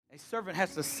A servant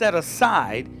has to set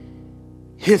aside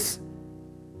his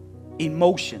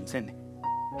emotions and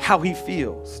how he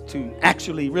feels to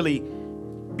actually really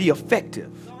be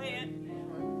effective. Go ahead.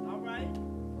 All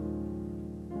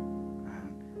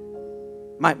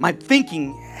right. My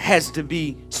thinking has to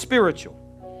be spiritual.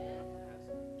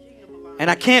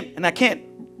 And I can't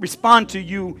respond to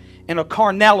you in a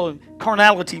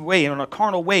carnality way, in a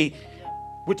carnal way,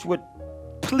 which would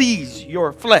please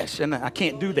your flesh. And I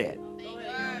can't do that. All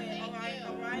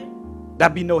right.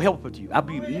 That'd be no help to you. I'd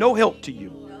be no help to you.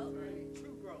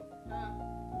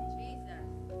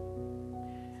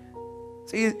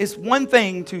 See, it's one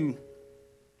thing to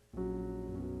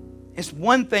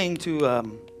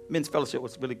men's fellowship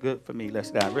was really good for me. Let's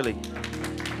die. Really,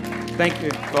 thank you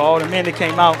for all the men that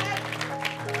came out.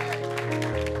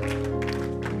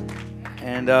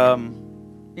 And I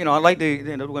like to.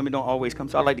 The women don't always come,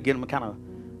 so I like to give them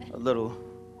a little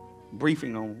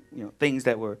briefing on things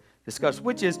that were discussed.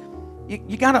 Which is,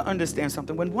 you got to understand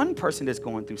something. When one person is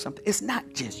going through something, it's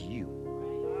not just you.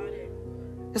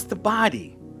 It's the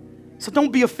body. So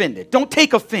don't be offended. Don't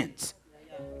take offense.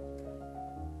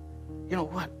 You know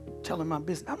what? Telling my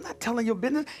business. I'm not telling your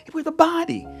business. We're the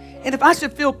body. And if I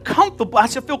should feel comfortable, I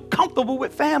should feel comfortable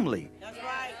with family. That's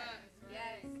right.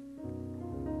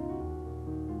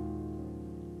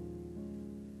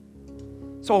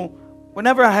 So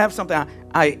whenever I have something,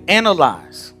 I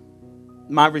analyze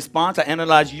my response. I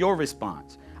analyze your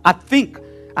response. I think.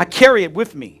 I carry it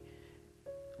with me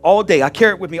all day. I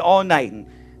carry it with me all night. And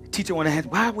the teacher wanted to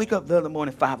ask, why I wake up the other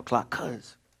morning at 5 o'clock?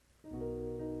 Because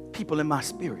people in my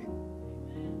spirit.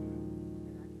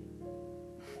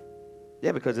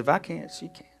 Yeah, because if I can't, she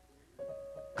can.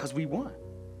 Because we won.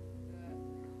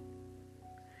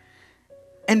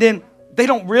 And then they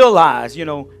don't realize,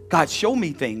 God showed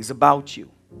me things about you.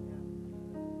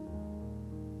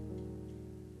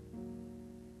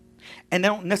 And they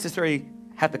don't necessarily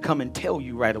have to come and tell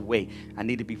you right away, I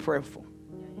need to be prayerful.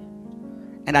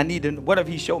 And I need to, whatever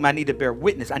he showed me, I need to bear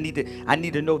witness. I need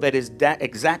to know that it's that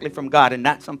exactly from God and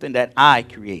not something that I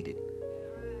created.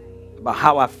 About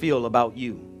how I feel about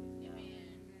you.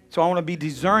 So I want to be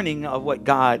discerning of what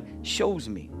God shows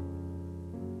me.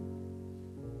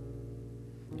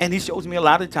 And he shows me a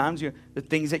lot of times the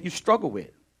things that you struggle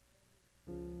with.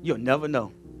 You'll never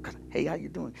know. Hey, how you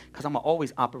doing? Because I'm going to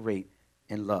always operate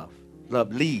in love.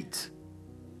 Love leads.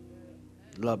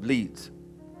 Love leads.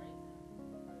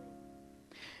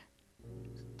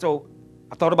 So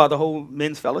I thought about the whole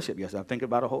men's fellowship yesterday. I'm thinking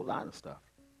about a whole lot of stuff.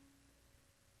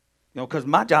 Because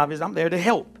my job is I'm there to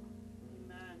help.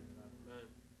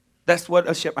 That's what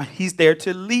a shepherd, he's there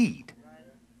to lead.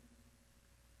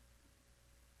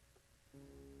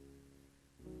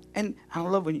 And I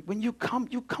love when you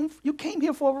came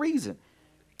here for a reason.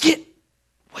 Get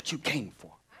what you came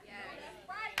for.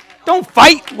 Don't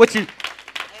fight what you,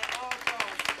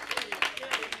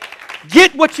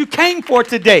 get what you came for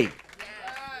today.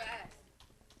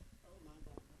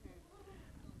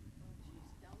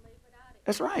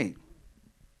 That's right.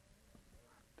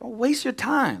 Don't waste your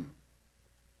time.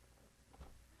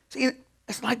 See,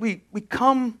 it's like we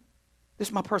come, this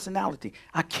is my personality.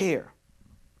 I care.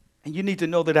 And you need to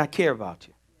know that I care about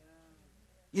you.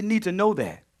 You need to know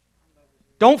that.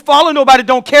 Don't follow nobody that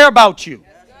don't care about you.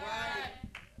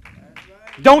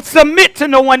 Don't submit to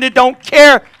no one that don't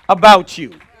care about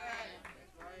you.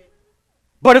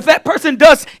 But if that person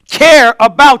does care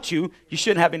about you, you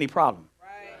shouldn't have any problem.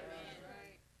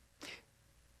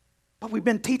 But we've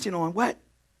been teaching on what?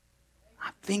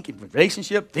 I'm thinking,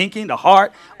 relationship, thinking, the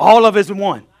heart, all of it is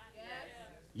one.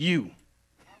 You.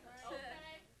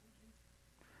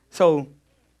 So,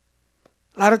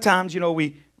 a lot of times,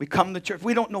 we come to church,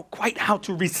 we don't know quite how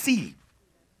to receive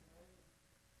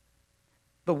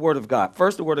the word of God.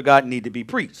 First, the word of God need to be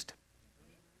preached.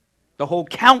 The whole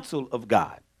counsel of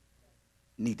God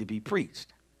need to be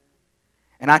preached.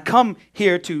 And I come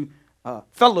here to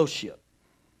fellowship.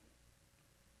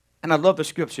 And I love the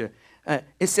scripture.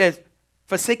 It says,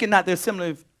 forsaking not the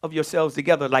assembly of yourselves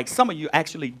together, like some of you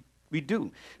actually we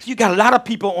do. So you got a lot of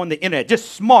people on the internet,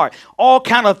 just smart, all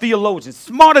kind of theologians,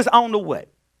 smart as I don't know what.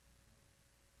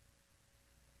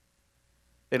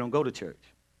 They don't go to church.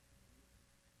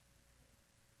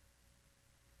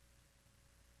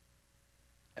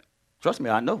 Trust me,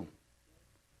 I know.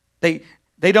 They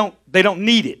don't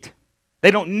need it.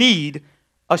 They don't need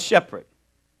a shepherd.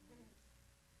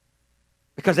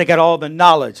 Because they got all the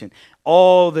knowledge and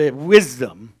all the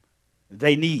wisdom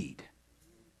they need.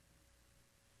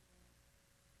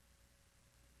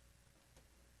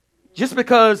 Just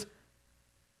because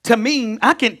Tamim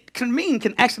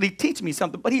can actually teach me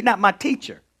something, but he's not my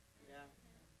teacher.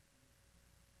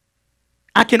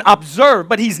 I can observe,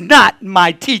 but he's not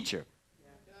my teacher.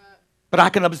 But I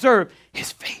can observe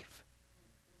his faith.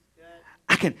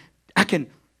 I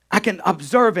can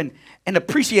observe and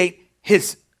appreciate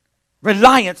his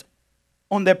reliance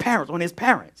on their parents, on his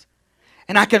parents.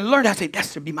 And I can learn, I say, that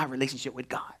should be my relationship with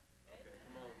God.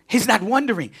 He's not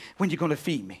wondering when you're going to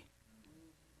feed me.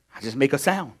 I just make a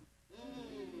sound.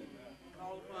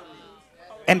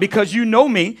 And because you know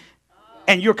me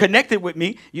and you're connected with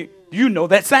me, you know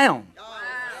that sound.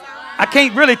 I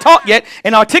can't really talk yet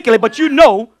and articulate, but you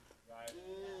know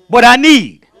what I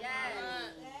need.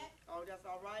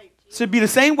 Should be the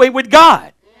same way with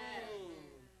God.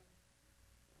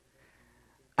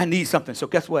 I need something. So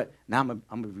guess what? Now I'm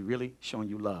going to be really showing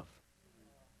you love.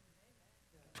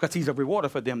 Because he's a rewarder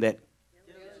for them that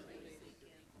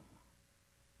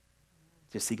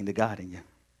just seeking the God in you.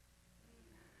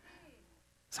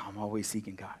 So I'm always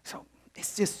seeking God. So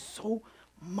it's just so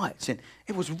much. And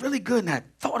it was really good. And I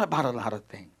thought about a lot of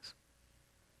things.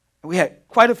 And we had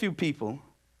quite a few people.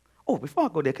 Oh, before I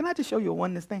go there, can I just show you a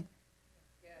oneness thing?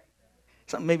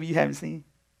 Something maybe you haven't seen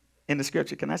in the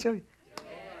scripture. Can I show you?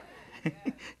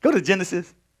 Go to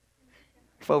Genesis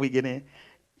before we get in.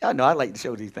 Y'all know I like to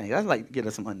show these things. I like to get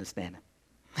us some understanding.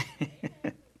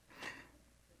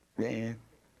 Man.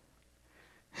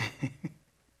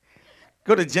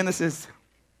 Go to Genesis.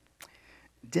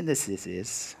 Genesis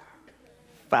is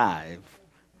 5.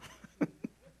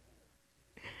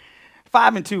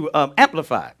 5 and 2,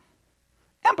 amplified.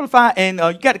 Amplified, and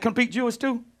you got the complete Jewish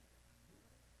too?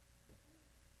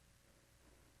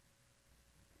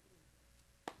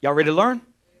 Y'all ready to learn?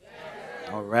 Yes.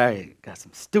 All right. Got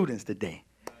some students today.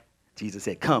 Jesus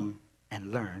said, come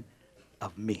and learn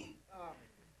of me.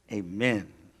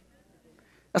 Amen.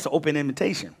 That's an open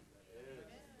invitation.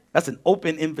 That's an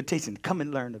open invitation. Come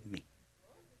and learn of me.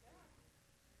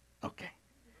 Okay.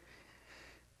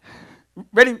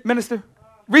 Ready, minister?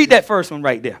 Read that first one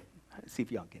right there. Let's see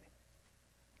if y'all get it.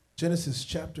 Genesis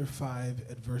chapter 5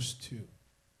 at verse 2.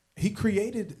 He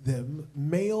created them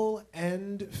male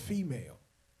and female,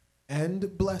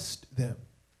 and blessed them,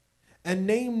 and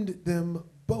named them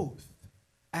both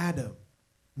Adam,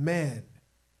 man,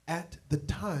 at the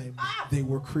time they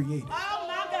were created. Oh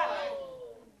my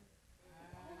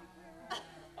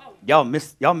God.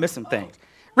 Y'all miss some things.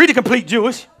 Read the complete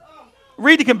Jewish.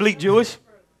 Read the complete Jewish.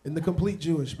 In the complete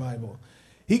Jewish Bible.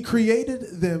 He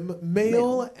created them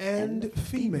male and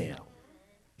female.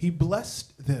 He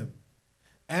blessed them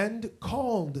and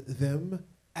called them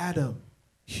Adam,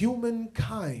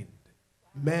 humankind,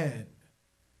 man,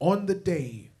 on the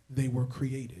day they were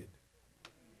created.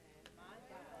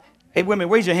 Hey, women,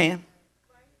 raise your hand.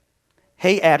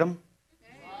 Hey, Adam.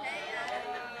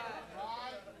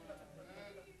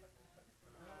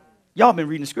 Y'all been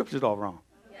reading the scriptures all wrong.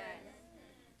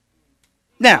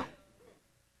 Now,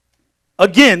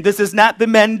 again, this is not the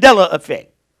Mandela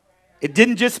effect. It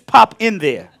didn't just pop in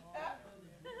there.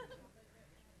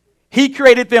 He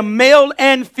created them male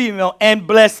and female and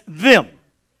blessed them.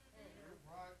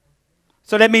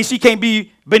 So that means she can't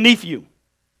be beneath you,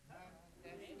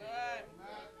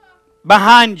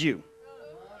 behind you.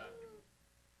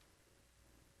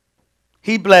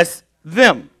 He blessed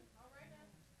them.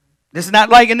 This is not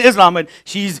like in Islam, but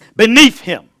she's beneath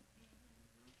him.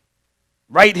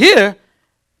 Right here,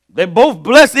 they're both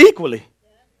blessed equally.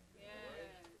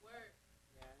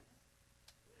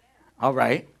 All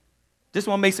right. Just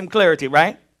want to make some clarity,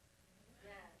 right?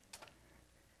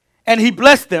 And he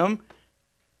blessed them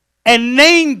and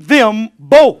named them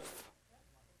both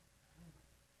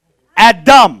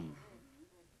Adam.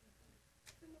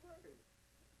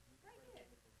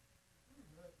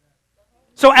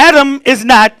 So Adam is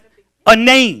not a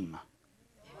name.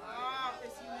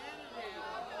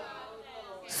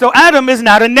 So Adam is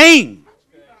not a name.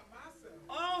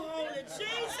 Oh, holy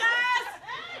Jesus.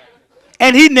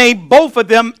 And he named both of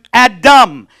them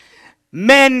Adam,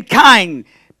 mankind.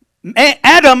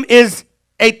 Adam is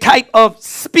a type of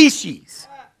species.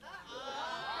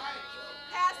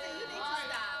 Pastor, you need to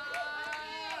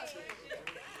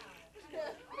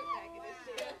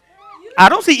stop. I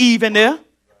don't see Eve in there.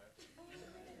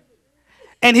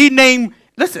 And he named,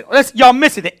 listen, y'all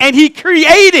missing it. And he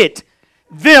created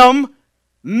them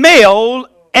male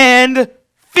and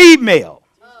female.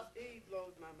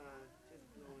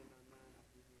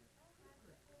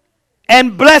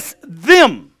 And bless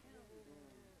them.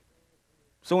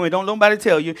 So when don't nobody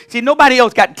tell you, see, nobody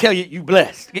else got to tell you you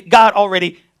blessed. God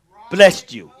already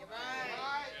blessed you.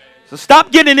 So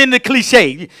stop getting in the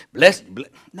cliche. Bless.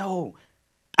 No,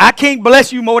 I can't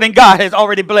bless you more than God has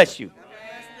already blessed you.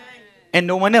 And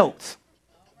no one else.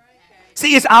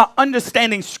 See, it's our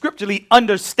understanding, scripturally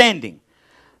understanding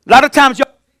A lot of times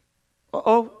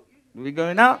y'all, we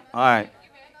going out? All right.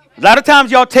 A lot of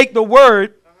times y'all take the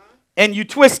word and you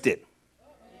twist it.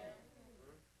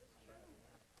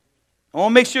 I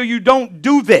want to make sure you don't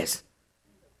do this.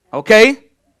 Okay?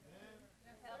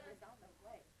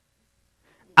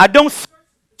 I don't search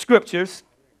scriptures.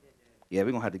 Yeah,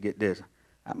 we're going to have to get this.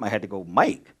 I might have to go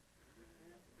Mike.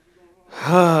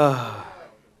 I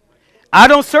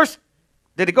don't search.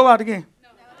 Did it go out again?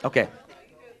 Okay.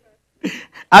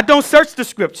 I don't search the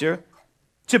scripture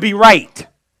to be right.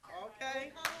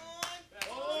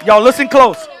 Y'all listen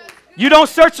close. You don't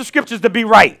search the scriptures to be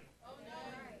right.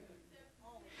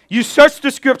 You search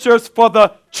the scriptures for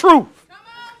the truth.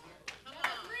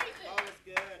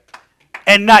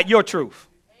 And not your truth.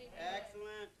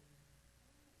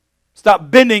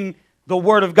 Stop bending the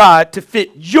word of God to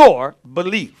fit your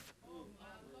belief.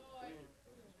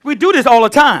 We do this all the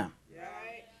time.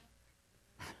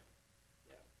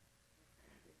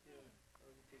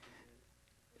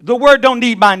 The word don't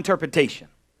need my interpretation,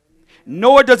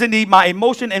 nor does it need my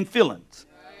emotion and feelings.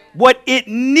 What it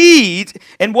needs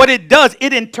and what it does,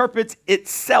 it interprets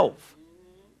itself.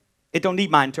 It don't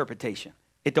need my interpretation.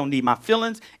 It don't need my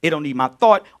feelings. It don't need my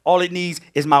thought. All it needs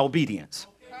is my obedience.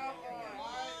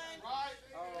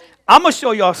 I'm going to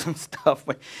show y'all some stuff.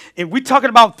 And we're talking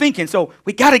about thinking, so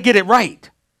we got to get it right.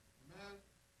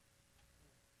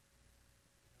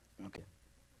 Okay.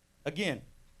 Again,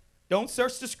 don't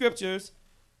search the scriptures,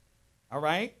 all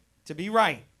right, to be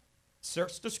right.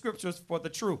 Search the scriptures for the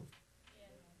truth.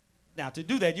 Now, to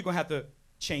do that, you're going to have to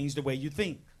change the way you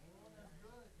think.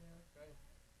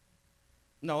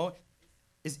 No,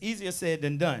 it's easier said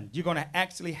than done. You're going to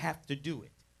actually have to do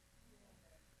it.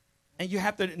 And you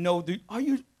have to know, are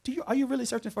you really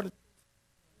searching for the...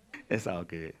 It's all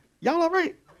good. Y'all all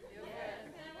right?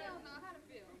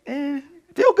 And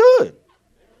feel good.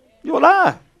 You're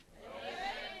alive.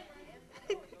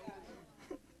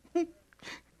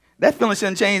 That feeling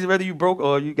shouldn't change whether you broke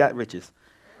or you got riches.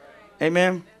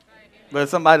 Amen. Whether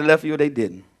somebody left you or they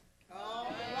didn't.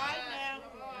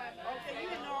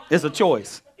 It's a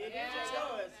choice.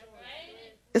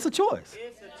 It's a choice.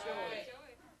 It's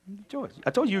a choice. I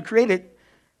told you you were created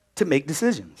to make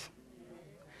decisions.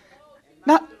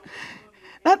 Not.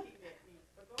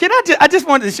 I just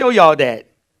wanted to show y'all that.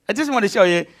 I just wanted to show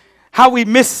you how we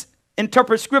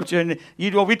misinterpret scripture. And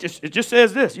it just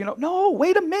says this. No,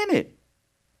 wait a minute.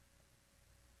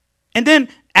 And then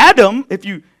Adam, if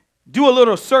you do a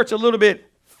little search a little bit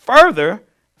further,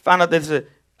 find out that it's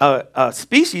a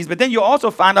species, but then you also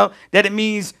find out that it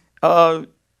means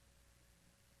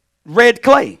red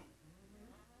clay,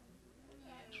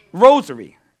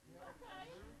 rosary,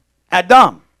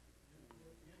 Adam.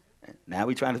 Now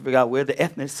we're trying to figure out where the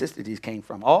ethnicities came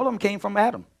from. All of them came from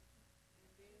Adam.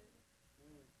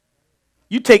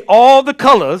 You take all the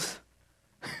colors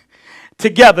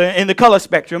together in the color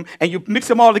spectrum and you mix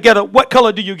them all together, what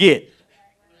color do you get?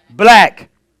 Black.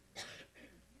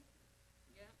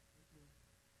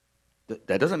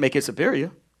 That doesn't make it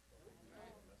superior.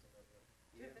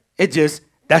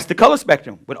 That's the color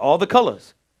spectrum with all the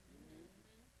colors.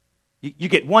 You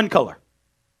get one color,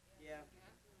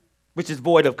 which is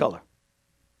void of color.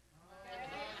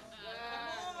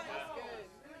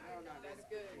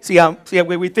 See how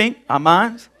where we think? Our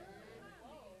minds?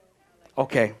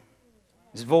 Okay.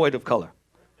 It's void of color.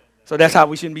 So that's how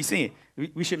we shouldn't be seeing.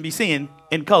 We shouldn't be seeing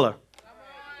in color.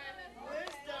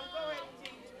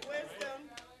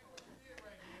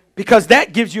 Because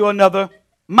that gives you another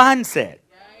mindset.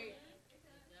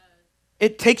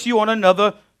 It takes you on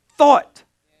another thought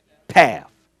path.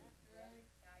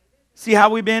 See how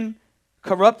we've been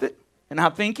corrupted in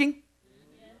our thinking?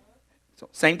 So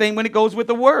same thing when it goes with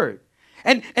the word.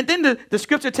 And then the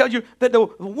scripture tells you that the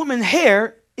woman's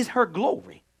hair is her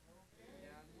glory.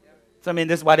 So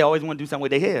that's why they always want to do something with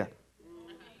their hair.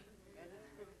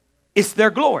 It's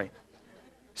their glory.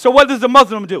 So what does the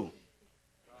Muslim do?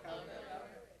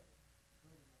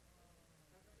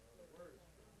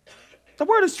 The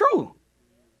word is true.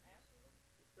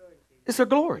 It's her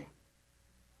glory.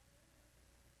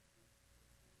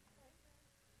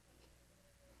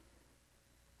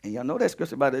 And y'all know that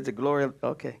scripture about it's a glory.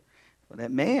 Okay. Well,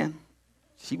 that man,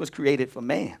 she was created for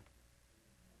man.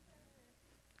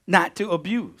 Not to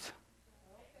abuse.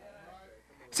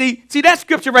 See that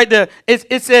scripture right there,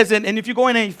 it says, and if you go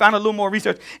in and you find a little more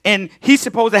research, and he's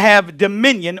supposed to have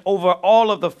dominion over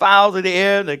all of the fowls of the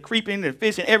air, the creeping, the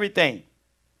fish, and everything.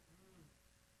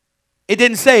 It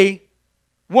didn't say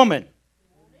woman.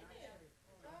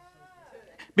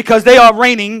 Because they are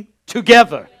reigning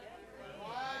together.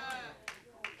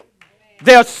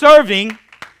 They are serving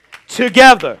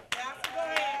together.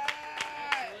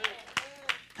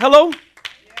 Hello?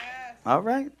 Yes. All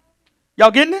right.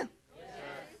 Y'all getting it?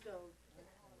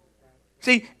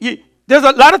 See, there's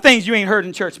a lot of things you ain't heard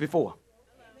in church before.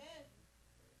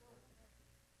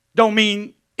 Don't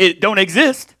mean it don't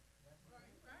exist.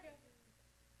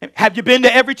 Have you been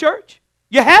to every church?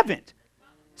 You haven't.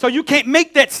 So you can't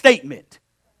make that statement.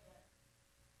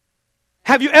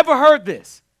 Have you ever heard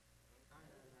this?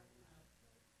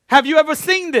 Have you ever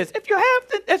seen this? If you have,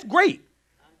 then that's great.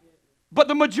 But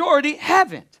the majority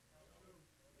haven't.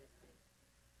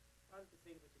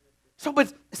 So,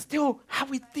 but it's still how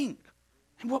we think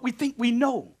and what we think we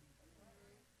know.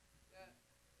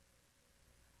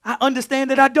 I understand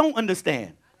that I don't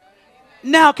understand.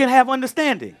 Now I can have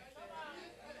understanding.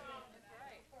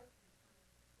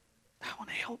 I want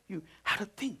to help you how to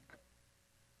think.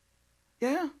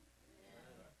 Yeah?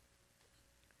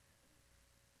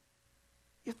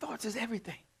 Your thoughts is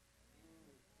everything.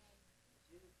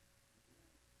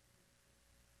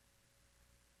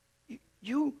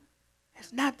 You,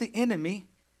 it's not the enemy,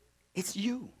 it's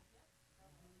you.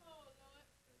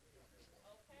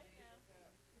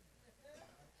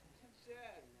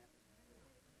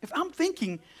 If I'm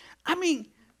thinking, I mean,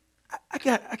 I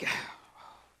got,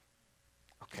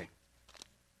 okay.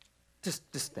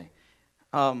 This thing.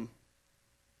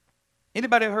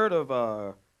 Anybody heard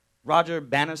of Roger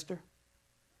Bannister?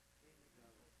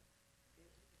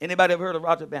 Anybody ever heard of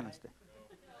Roger Bannister?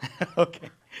 Okay.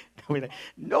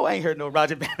 No, I ain't heard no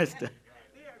Roger Bannister.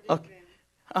 Okay.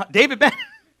 David Bannister.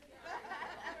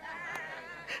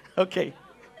 Okay.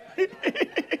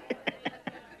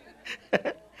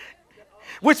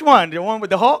 Which one? The one with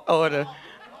the Hulk or the?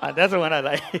 That's the one I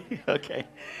like. Okay.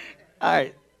 All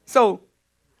right. So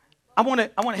I want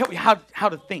to help you how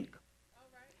to think.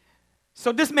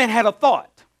 So this man had a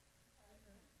thought.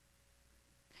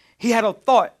 He had a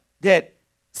thought that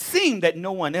seemed that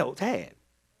no one else had,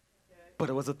 but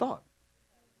it was a thought.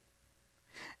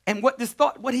 And what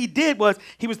he did was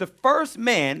he was the first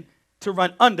man to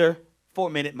run under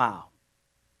 4-minute mile.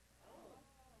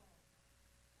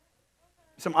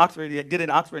 Some Oxford, he did it in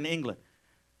Oxford in England.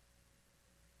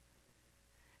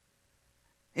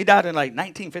 He died in like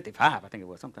 1955, I think it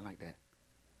was, something like that.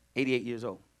 88 years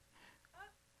old.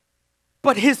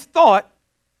 But his thought,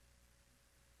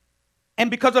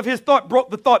 and because of his thought, broke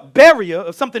the thought barrier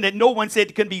of something that no one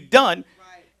said can be done.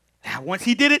 Right. Now, once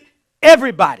he did it,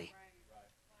 everybody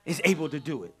is able to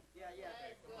do it.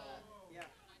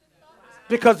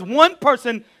 Because one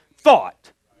person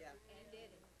thought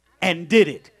and did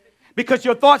it. Because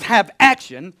your thoughts have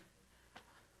action,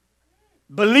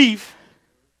 belief.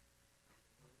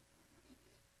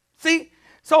 See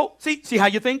how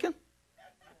you're thinking?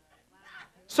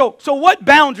 So what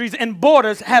boundaries and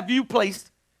borders have you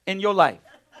placed in your life?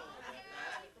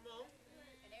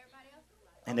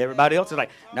 And everybody else is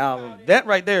like, now that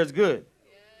right there is good.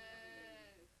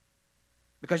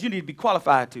 Because you need to be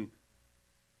qualified to.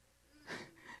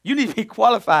 You need to be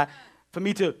qualified for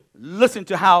me to listen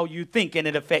to how you think and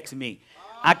it affects me.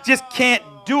 I just can't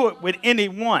do it with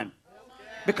anyone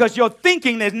because your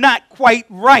thinking is not quite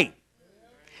right.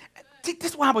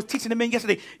 This is why I was teaching the men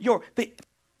yesterday. The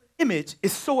image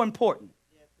is so important.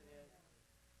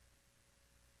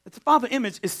 The father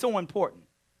image is so important.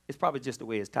 It's probably just the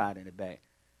way it's tied in the back.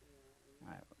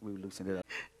 All right, we loosened it up.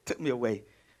 Took me away.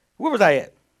 Where was I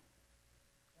at?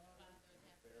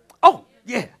 Oh,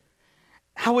 yeah.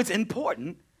 How it's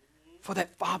important for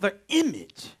that father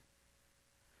image.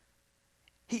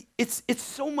 It's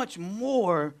so much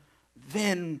more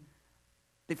than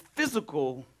the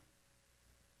physical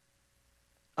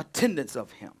attendance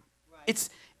of him. Right.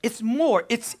 It's more.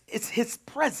 It's his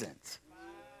presence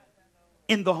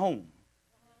in the home.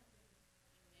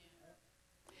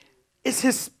 It's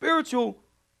his spiritual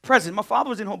presence. My father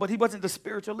was in home, but he wasn't the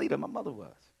spiritual leader. My mother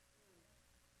was.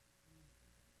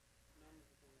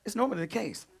 It's normally the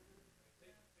case.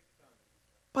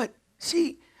 But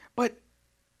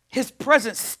his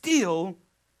presence still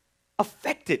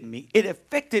affected me. It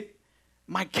affected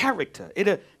my character. It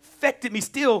affected me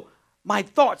still, my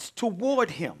thoughts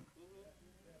toward him.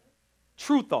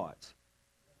 True thoughts.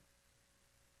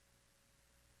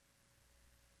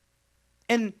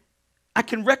 And I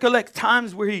can recollect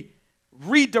times where he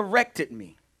redirected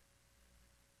me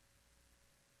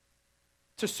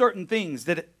to certain things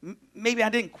that maybe I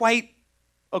didn't quite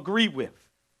agree with.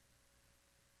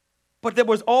 But there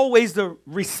was always the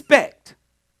respect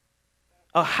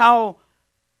of how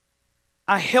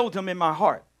I held him in my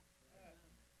heart.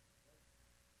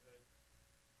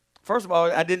 First of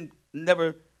all, I didn't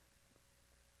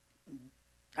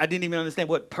even understand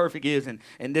what perfect is and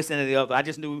this and the other. I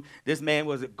just knew this man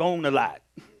was gone a lot.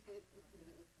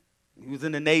 He was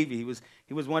in the Navy.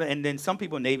 He was one of, and then some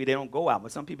people in the Navy, they don't go out,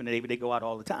 but some people in the Navy, they go out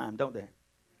all the time, don't they?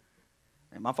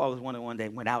 And my father was one of the ones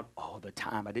that went out all the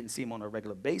time. I didn't see him on a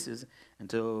regular basis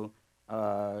until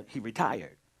he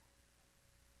retired.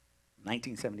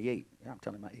 1978. Yeah, I'm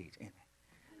telling my age. Amen.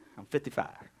 I'm 55.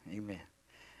 Amen.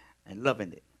 And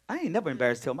loving it. I ain't never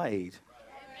embarrassed to tell my age.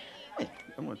 Hey,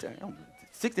 I'm going to tell you. I'm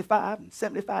 65 and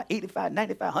 75, 85,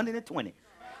 95, 120.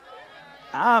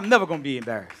 I'm never going to be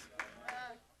embarrassed.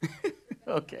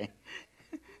 Okay.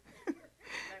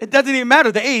 It doesn't even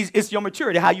matter the age. It's your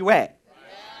maturity, how you act.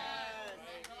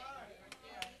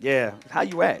 Yeah, how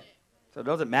you act. So it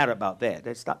doesn't matter about that.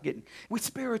 Let's stop getting. We're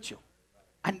spiritual.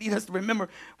 I need us to remember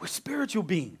we're spiritual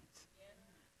beings.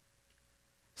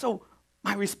 So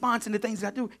my response in the things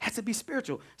that I do has to be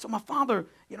spiritual. So my father,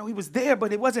 he was there,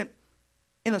 but it wasn't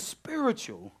in a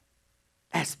spiritual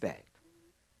aspect.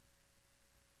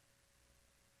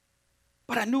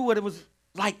 But I knew what it was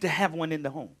like to have one in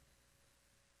the home.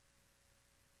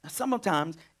 Now,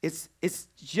 sometimes it's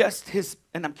just his,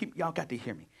 and y'all got to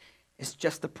hear me. It's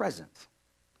just the presence.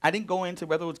 I didn't go into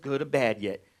whether it was good or bad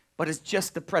yet, but it's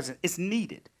just the presence. It's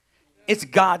needed. It's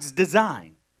God's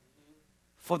design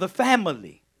for the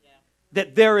family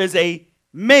that there is a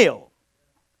male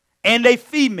and a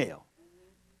female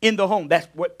in the home. That's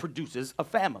what produces a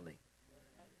family.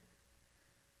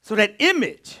 So that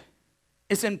image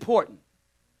is important.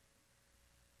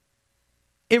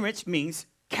 Image means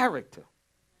character.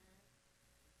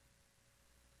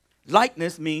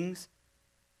 Likeness means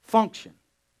function.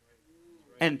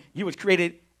 And you was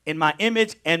created in my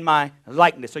image and my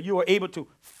likeness. So you are able to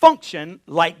function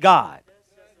like God.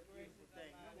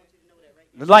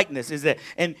 The likeness is that.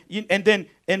 And then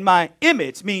in my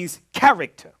image means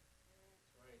character.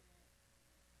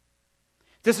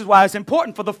 This is why it's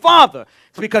important for the Father.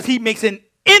 It's because he makes an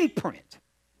imprint.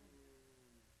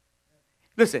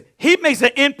 Listen, he makes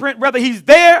an imprint whether he's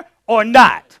there or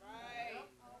not.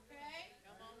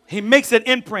 He makes an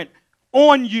imprint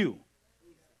on you.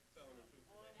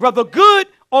 Whether good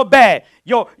or bad.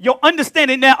 Your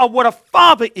understanding now of what a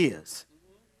father is.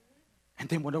 And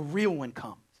then when a real one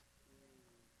comes.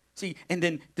 See, and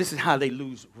then this is how they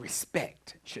lose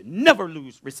respect. Should never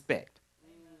lose respect.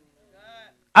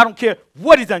 I don't care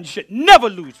what he's done. You should never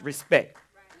lose respect.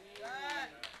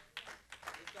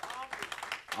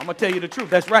 I'm going to tell you the truth.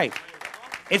 That's right.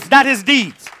 It's not his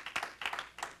deeds.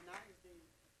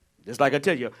 Just like I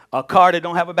tell you, a car that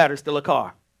don't have a battery is still a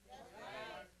car.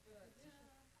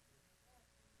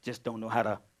 Just don't know how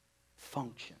to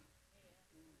function.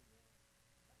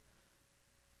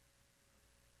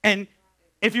 And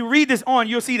if you read this on,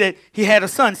 you'll see that he had a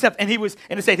son, Seth, and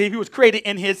it said he was created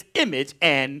in his image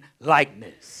and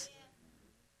likeness.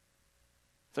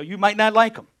 So you might not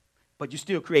like him, but you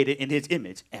still created in his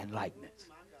image and likeness.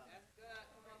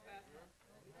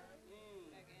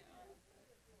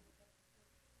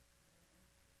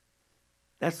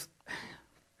 That's.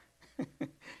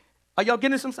 Are y'all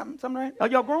getting something right? Are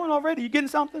y'all growing already? You getting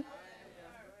something?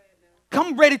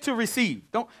 Come ready to receive.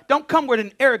 Don't come with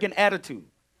an arrogant attitude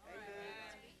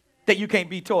that you can't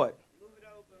be taught.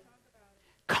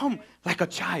 Come like a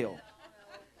child.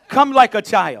 Come like a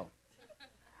child.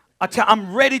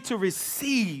 I'm ready to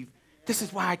receive. This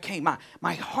is why I came.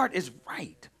 My heart is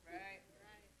right.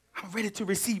 I'm ready to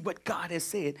receive what God has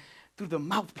said through the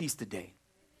mouthpiece today.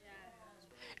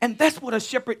 And that's what a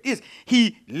shepherd is.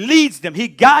 He leads them. He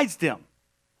guides them.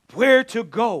 Where to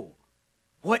go.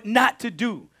 What not to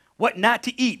do. What not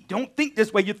to eat. Don't think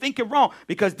this way. You're thinking wrong.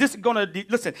 Because this is going to,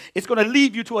 listen, it's going to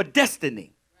lead you to a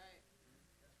destiny.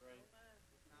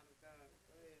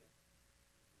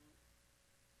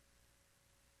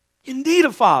 You need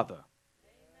a father.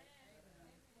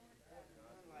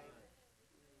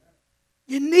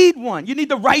 You need one. You need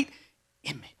the right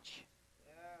image.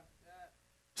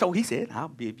 So he said, I'll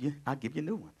give you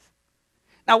new ones.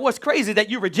 Now, what's crazy that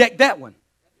you reject that one?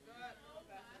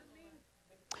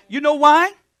 You know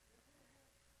why?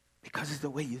 Because it's the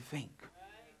way you think.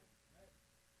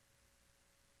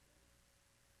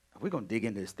 We're going to dig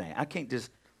into this thing. I can't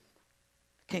just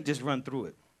run through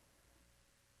it.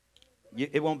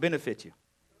 It won't benefit you.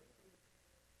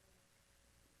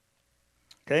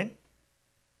 Okay?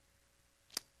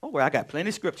 Oh, well, I got plenty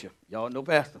of scripture. Y'all know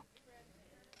Pastor.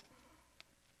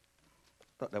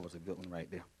 Thought that was a good one right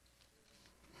there.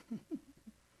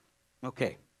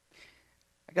 Okay.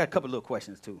 I got a couple little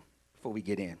questions, too, before we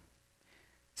get in.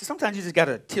 So sometimes you just got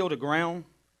to till the ground.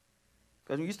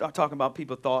 Because when you start talking about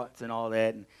people's thoughts and all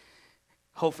that, and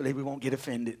hopefully we won't get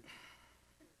offended.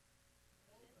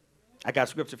 I got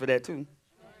scripture for that, too.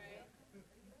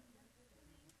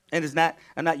 And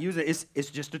I'm not using it. It's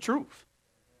just the truth.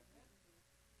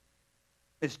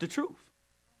 It's the truth.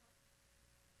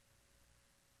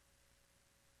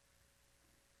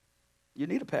 You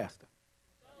need a pastor.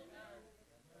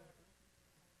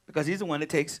 Because he's the one that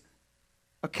takes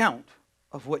account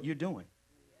of what you're doing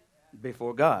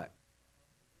before God.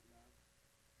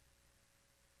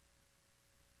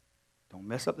 Don't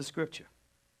mess up the scripture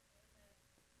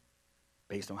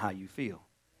based on how you feel.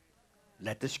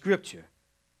 Let the scripture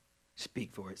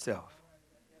speak for itself.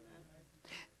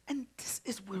 And this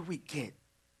is where we get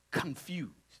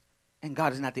confused. And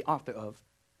God is not the author of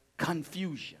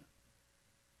confusion.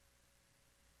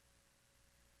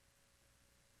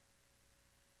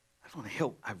 I want to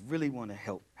help. I really want to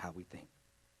help how we think.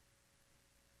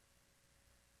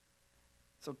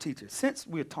 So, teacher, since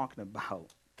we're talking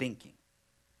about thinking,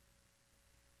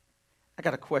 I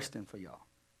got a question for y'all.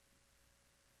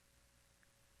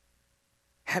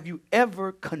 Have you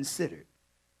ever considered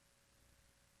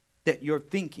that your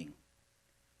thinking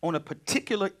on a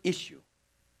particular issue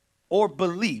or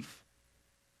belief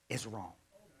is wrong?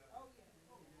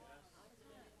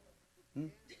 All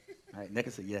right, Nick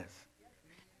said yes.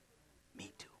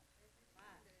 Me too.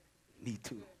 Me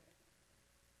too.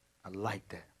 I like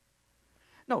that.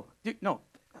 No,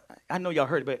 I know y'all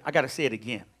heard it, but I got to say it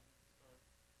again.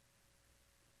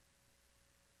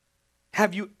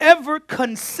 Have you ever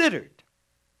considered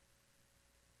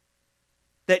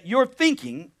that your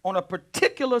thinking on a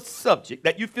particular subject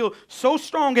that you feel so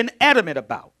strong and adamant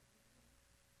about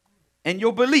and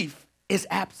your belief is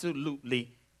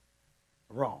absolutely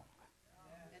wrong?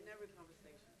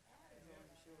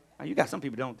 Now, you got some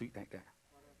people that don't think that.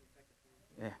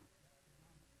 Yeah.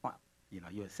 Well, you're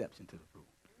an exception to the rule.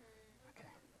 Okay.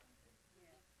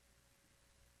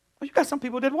 Well, you got some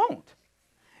people that won't.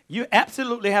 You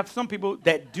absolutely have some people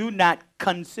that do not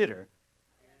consider.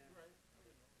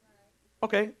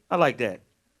 Okay, I like that.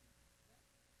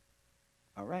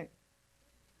 All right.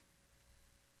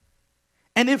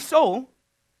 And if so,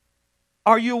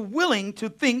 are you willing to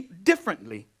think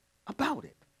differently about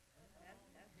it?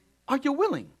 Are you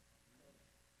willing?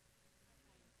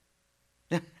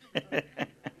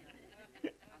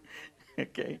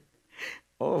 Okay.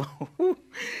 Oh.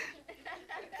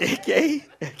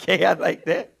 Okay, I like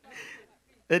that.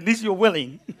 At least you're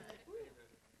willing.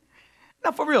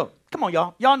 Now, for real, come on,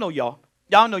 y'all. Y'all know y'all.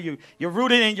 Y'all know you're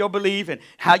rooted in your belief and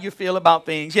how you feel about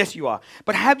things. Yes, you are.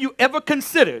 But have you ever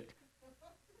considered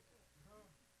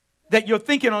that your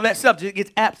thinking on that subject is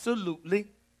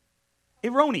absolutely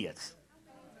erroneous?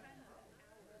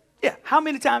 Yeah, how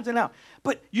many times and how?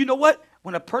 But you know what?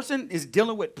 When a person is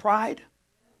dealing with pride,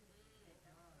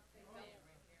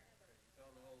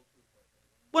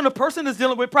 when a person is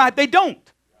dealing with pride, they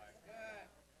don't.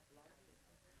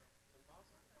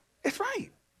 It's right.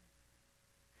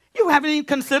 You haven't even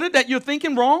considered that you're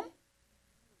thinking wrong?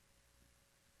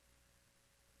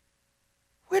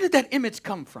 Where did that image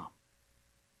come from?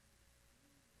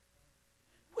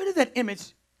 Where did that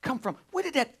image come from? Where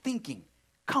did that thinking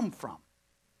come from?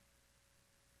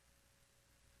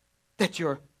 That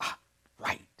you're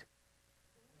right.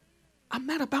 I'm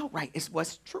not about right. It's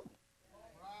what's true.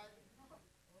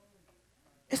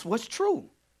 It's what's true.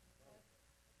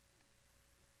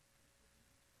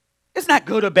 It's not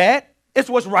good or bad. It's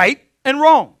what's right and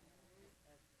wrong.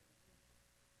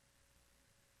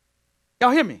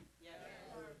 Y'all hear me? Yes.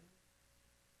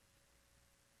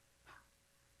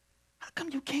 How come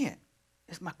you can't?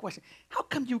 That's my question. How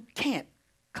come you can't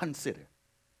consider?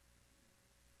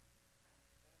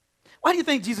 Why do you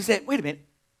think Jesus said, wait a minute,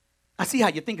 I see how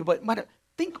you're thinking, but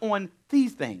think on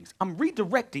these things. I'm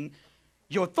redirecting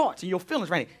your thoughts and your feelings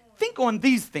right now. Think on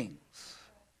these things,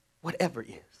 whatever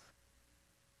is.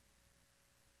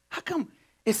 How come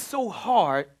it's so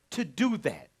hard to do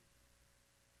that?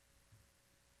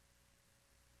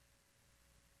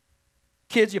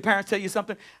 Kids, your parents tell you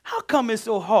something. How come it's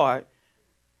so hard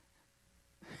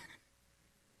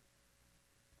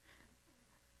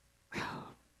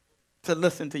to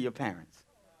listen to your parents?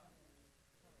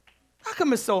 How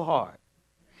come it's so hard?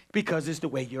 Because it's the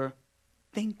way you're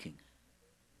thinking.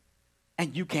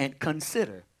 And you can't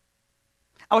consider.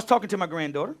 I was talking to my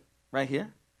granddaughter right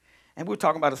here, and we were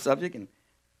talking about a subject, and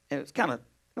it was kind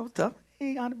of tough.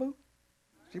 Hey, Auntie Boo.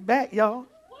 She's back, y'all.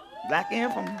 Back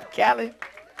in from Cali.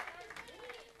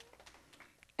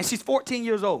 And she's 14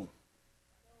 years old.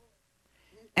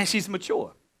 And she's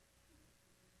mature.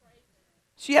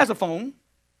 She has a phone,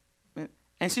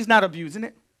 and she's not abusing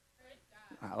it.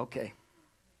 Okay.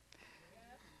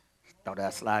 Thought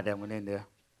I'd slide that one in there.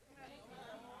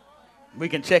 We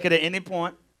can check it at any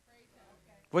point,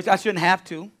 which I shouldn't have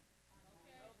to.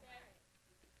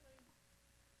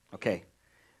 Okay.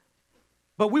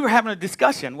 But we were having a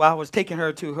discussion while I was taking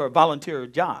her to her volunteer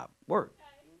job, work.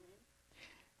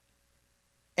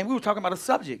 And we were talking about a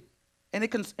subject. And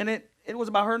it was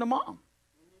about her and her mom.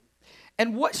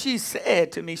 And what she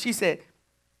said to me, she said,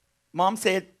 Mom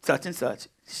said such and such.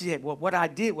 She said, well, what I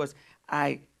did was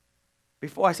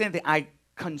before I said anything, I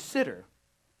consider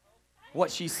what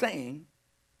she's saying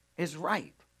is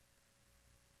right.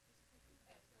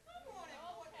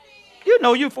 You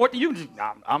know, you're 14.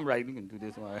 I'm right. You can do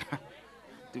this one.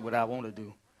 Do what I want to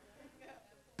do.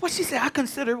 But she said, I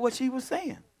consider what she was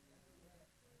saying.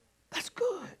 That's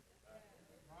good.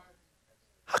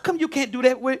 How come you can't do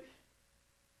that with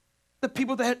the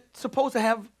people that are supposed to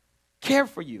have care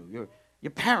for you,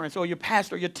 your parents or your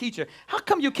pastor or your teacher? How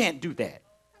come you can't do that?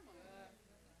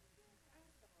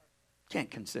 Can't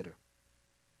consider.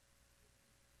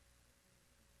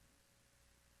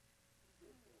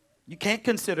 You can't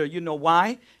consider, you know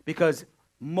why? Because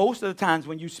most of the times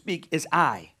when you speak, it's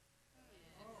I.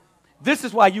 This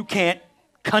is why you can't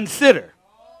consider.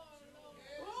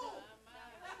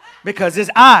 Because it's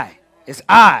I. It's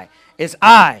I. It's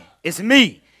I. It's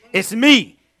me. It's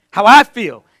me. How I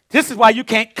feel. This is why you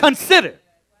can't consider.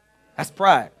 That's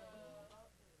pride.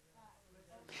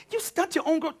 You stunt your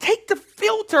own growth. Take the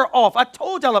filter off. I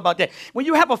told y'all about that. When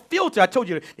you have a filter, I told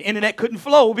you the internet couldn't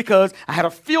flow because I had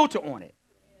a filter on it.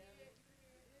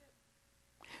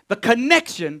 The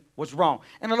connection was wrong.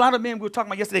 And a lot of men we were talking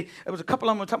about yesterday, there was a couple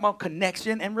of them were talking about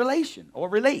connection and relation or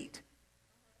relate.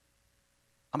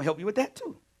 I'm going to help you with that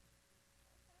too.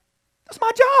 That's my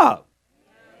job.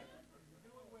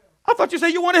 I thought you said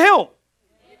you want to help.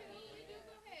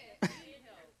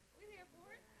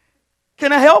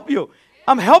 Can I help you?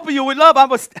 I'm helping you with love. I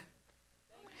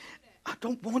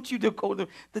don't want you to go to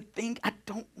the thing. I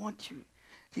don't want you.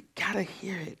 You got to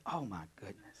hear it. Oh, my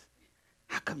goodness.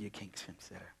 How come you can't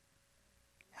consider?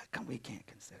 How come we can't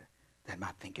consider that my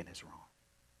thinking is wrong?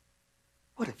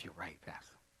 What if you're right,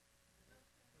 Pastor?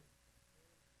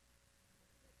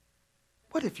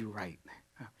 What if you're right?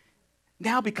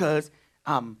 Now because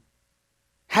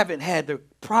haven't had the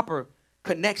proper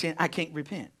connection, I can't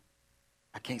repent.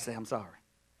 I can't say I'm sorry.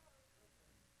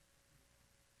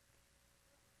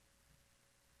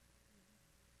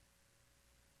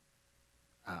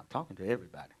 I'm talking to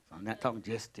everybody. So I'm not talking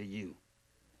just to you.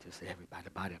 Just to everybody,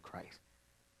 the body of Christ.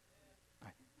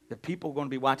 Right. The people are going to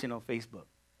be watching on Facebook.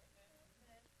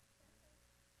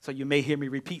 So you may hear me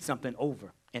repeat something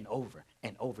over and over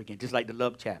and over again, just like the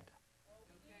love chapter.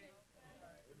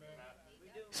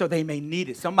 So they may need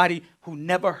it. Somebody who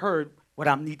never heard what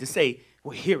I need to say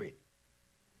will hear it.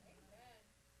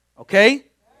 Okay?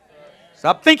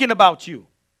 Stop thinking about you.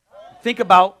 Think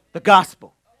about the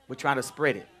gospel. We're trying to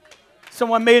spread it.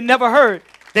 Someone may have never heard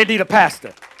they need a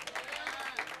pastor.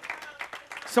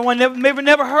 Someone may have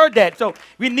never heard that. So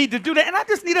we need to do that. And I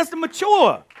just need us to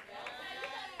mature.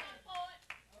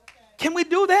 Can we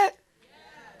do that?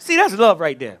 See, that's love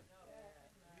right there.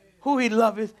 Who he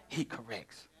loveth, he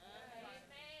corrects.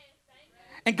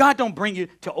 And God don't bring you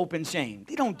to open shame.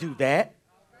 He don't do that.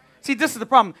 See, this is the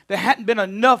problem. There hadn't been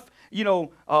enough,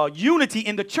 unity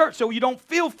in the church, so you don't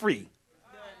feel free.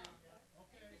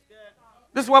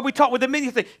 This is why we talk with the men.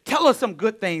 You say, tell us some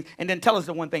good things, and then tell us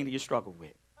the one thing that you struggle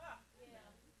with.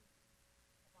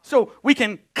 So we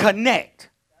can connect.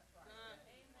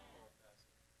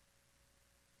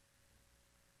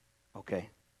 Okay.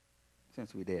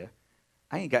 Since we're there,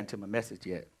 I ain't gotten to my message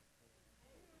yet.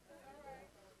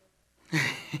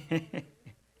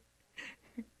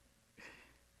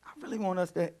 I want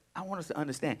us to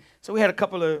understand. So we had a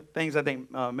couple of things. I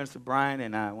think Minister Brian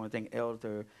and I want to thank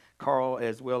Elder Carl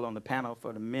as well on the panel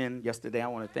for the men yesterday. I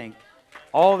want to thank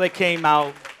all that came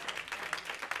out.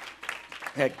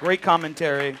 Had great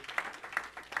commentary.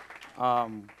 I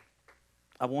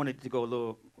wanted to go a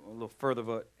little further,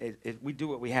 but we do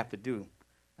what we have to do,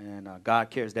 and God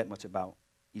cares that much about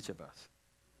each of us.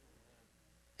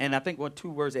 And I think two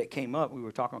words that came up, we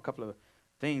were talking a couple of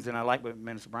things, and I like what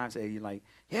Minister Brian said. You're like,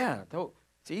 yeah,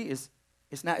 see, it's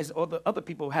not. It's other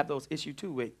people have those issues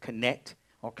too with connect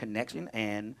or connection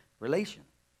and relation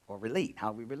or relate.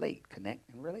 How we relate, connect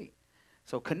and relate.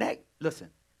 So connect. Listen,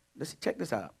 let's check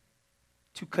this out.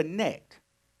 To connect,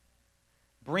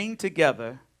 bring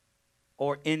together,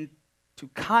 or into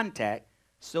contact,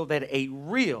 so that a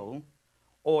real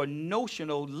or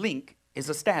notional link is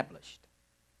established.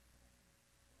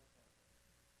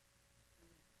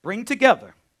 Bring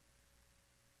together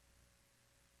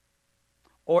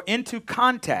or into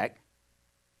contact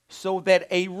so that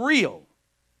a real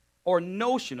or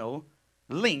notional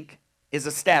link is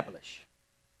established.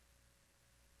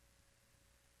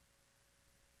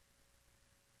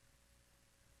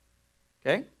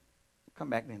 Okay? come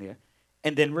back in here,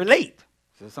 and then relate.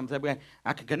 So sometimes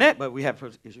I can connect, but we have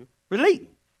issue relating.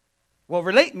 Well,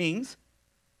 relate means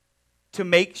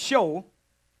to show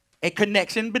a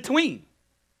connection between.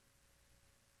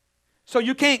 So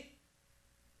you can't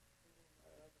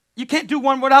do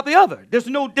one without the other. There's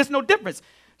no difference.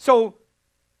 So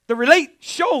the relate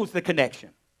shows the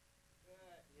connection.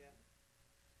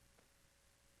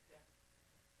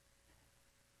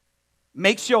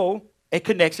 Show a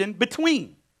connection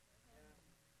between.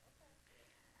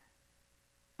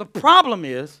 The problem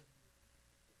is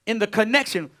in the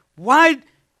connection. Why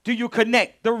do you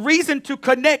connect? The reason to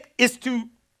connect is to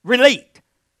relate.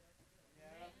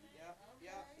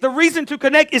 The reason to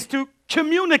connect is to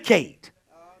communicate.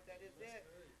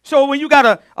 So when you got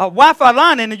a Wi-Fi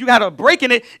line in and you got a break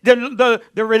in it, the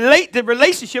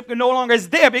relationship no longer is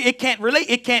there. But it can't relate.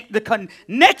 It can't, the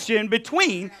connection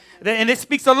between, and it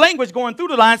speaks a language going through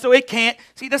the line, so it can't.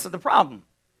 See, this is the problem.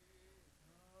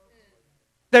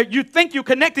 That you think you're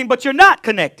connecting, but you're not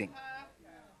connecting.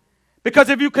 Because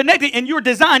if you're connecting and you're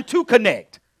designed to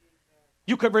connect,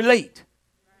 you could relate.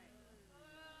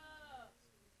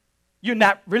 You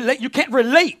can't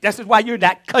relate. This is why you're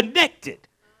not connected.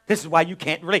 This is why you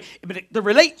can't relate. But the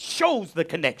relate shows the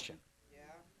connection.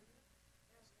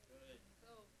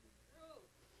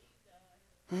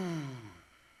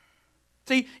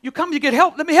 See, you come to get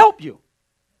help, let me help you.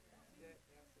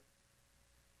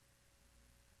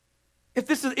 If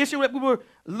this is an issue that we were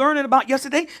learning about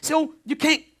yesterday, so you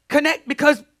can't connect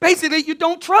because basically you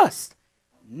don't trust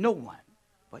no one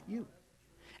but you.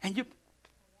 And you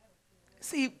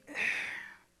see,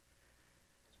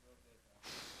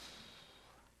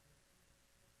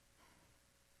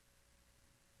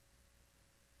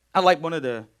 I like one of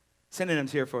the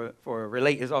synonyms here for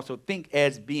relate is also think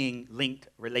as being linked,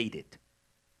 related.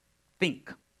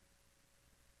 Think.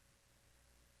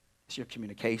 It's your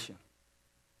communication.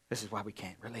 This is why we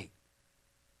can't relate.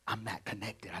 I'm not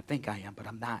connected. I think I am, but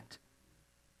I'm not.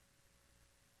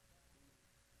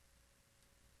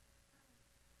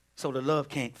 So the love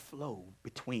can't flow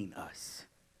between us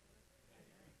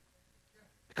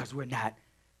because we're not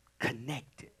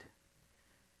connected.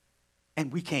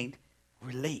 And we can't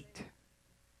relate.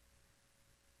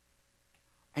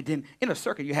 And then in a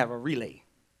circle, you have a relay.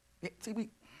 See,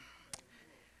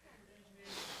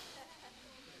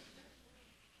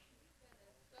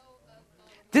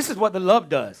 this is what the love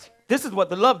does. This is what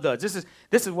the love does.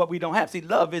 This is what we don't have. See,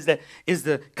 love is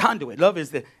the conduit. Love is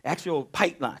the actual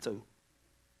pipeline so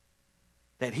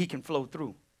that he can flow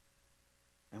through.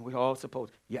 And we're all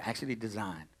supposed, you're actually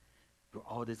designed. We're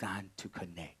all designed to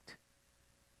connect.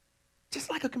 Just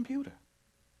like a computer.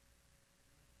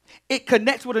 It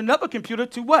connects with another computer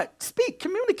to what? Speak,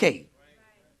 communicate.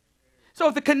 So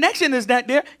if the connection is not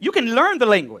there, you can learn the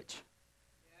language.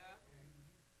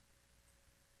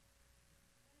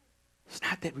 It's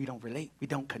not that we don't relate, we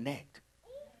don't connect.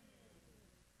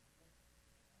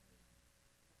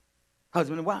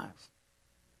 Husband and wives.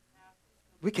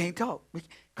 We can't talk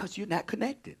because you're not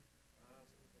connected.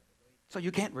 So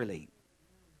you can't relate.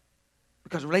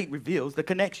 Because relate reveals the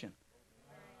connection.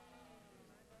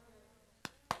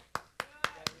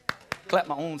 Clap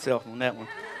my own self on that one.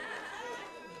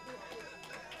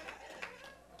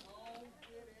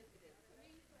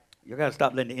 You got to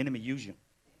stop letting the enemy use you.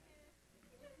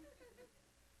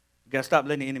 You got to stop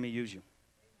letting the enemy use you.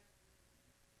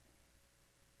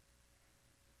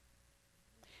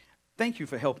 Thank you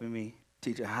for helping me,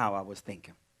 teacher, how I was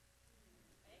thinking.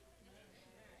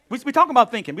 We talking about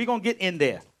thinking. We're going to get in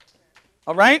there.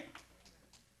 All right?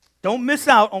 Don't miss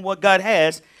out on what God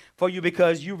has for you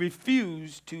because you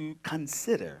refuse to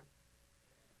consider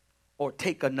or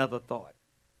take another thought.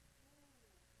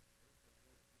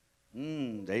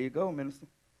 There you go, minister.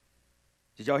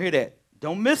 Did y'all hear that?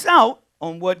 Don't miss out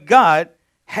on what God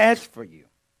has for you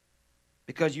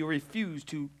because you refuse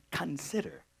to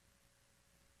consider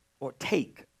or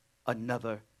take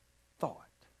another thought.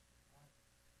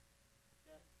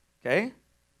 Okay?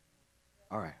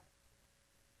 All right.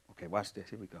 Okay, watch this.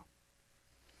 Here we go.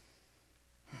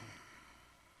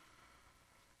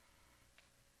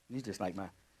 He's just like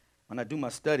when I do my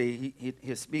study,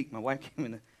 he'll speak. My wife came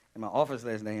in my office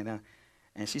last night,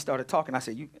 and she started talking. I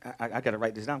said, I got to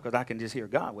write this down because I can just hear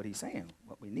God, what he's saying,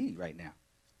 what we need right now.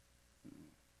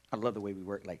 I love the way we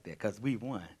work like that because we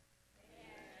won.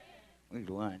 We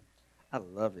won. I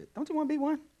love it. Don't you want to be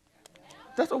one?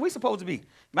 That's what we're supposed to be.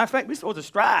 Matter of fact, we're supposed to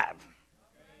strive.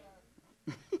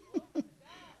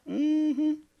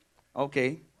 Mm-hmm.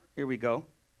 Okay, here we go.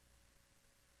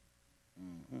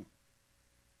 Mm-hmm.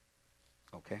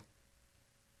 Okay.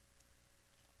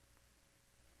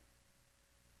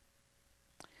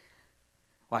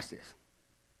 Watch this.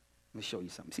 Let me show you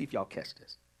something. See if y'all catch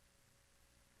this.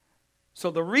 So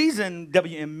the reason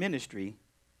WM Ministry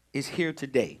is here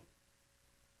today,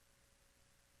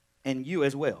 and you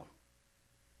as well,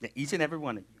 each and every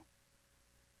one of you,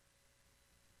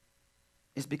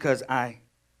 is because I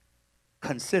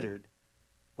considered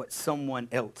what someone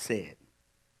else said.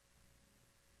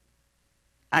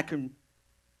 I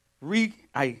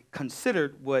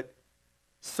considered what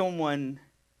someone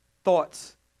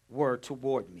thoughts were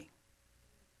toward me.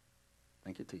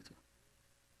 Thank you, teacher.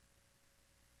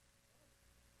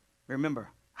 Remember,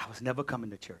 I was never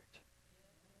coming to church.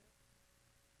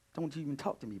 Don't you even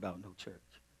talk to me about no church.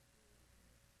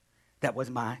 That was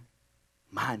my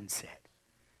mindset.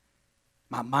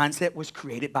 My mindset was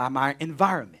created by my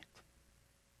environment,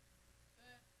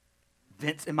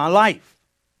 events in my life.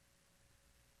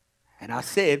 And I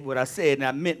said what I said, and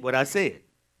I meant what I said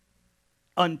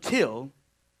until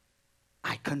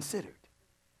I considered.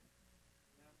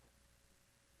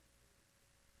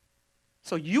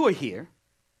 So you are here.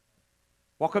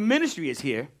 Walker Ministry is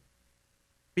here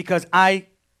because I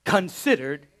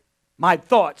considered my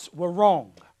thoughts were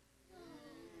wrong.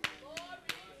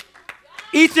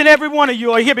 Each and every one of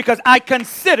you are here because I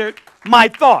considered my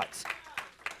thoughts.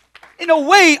 Ain't no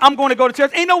way I'm going to go to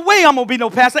church. Ain't no way I'm going to be no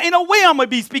pastor. Ain't no way I'm going to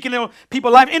be speaking in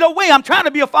people's life. Ain't no way I'm trying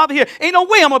to be a father here. Ain't no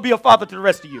way I'm going to be a father to the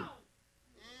rest of you.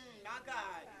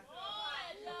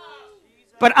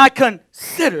 But I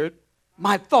considered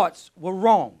my thoughts were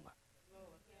wrong.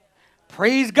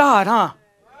 Praise God, huh?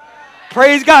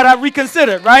 Praise God, I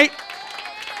reconsidered, right?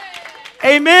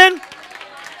 Amen?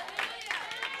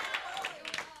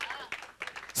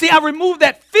 See, I removed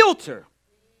that filter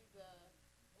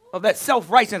of that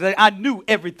self-righteousness that I knew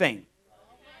everything.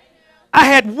 I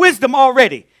had wisdom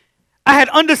already. I had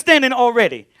understanding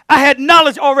already. I had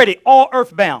knowledge already, all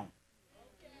earthbound.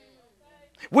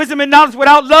 Wisdom and knowledge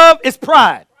without love is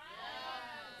pride.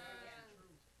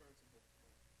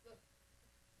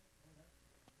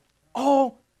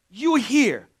 All you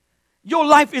hear, your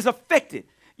life is affected.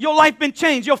 Your life been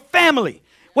changed. Your family,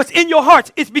 what's in your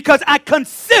hearts, is because I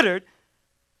considered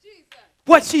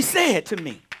what she said to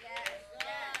me.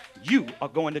 You are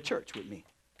going to church with me.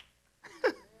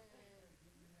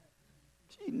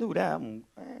 She knew that. I'm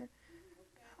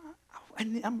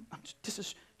just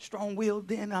as strong-willed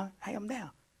then I am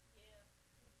now.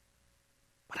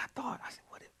 But I thought, I said,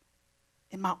 what if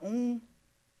in my own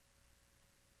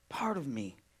part of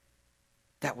me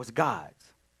that was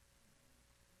God's?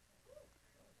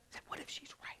 I said, what if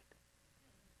she's right?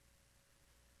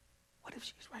 What if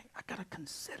she's right? I got to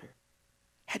consider.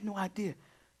 Had no idea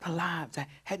the lives. I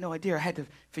had no idea I had to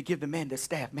forgive the man that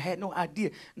stabbed me. I had no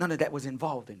idea none of that was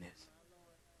involved in this.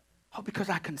 All because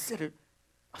I considered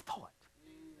a thought.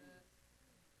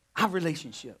 Our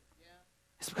relationship.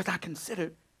 It's because I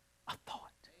considered a thought.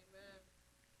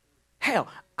 Hell,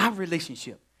 our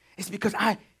relationship. It's because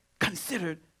I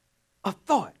considered a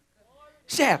thought.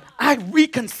 Shab, I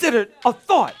reconsidered a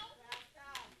thought.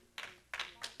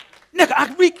 Nigga,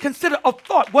 I reconsidered a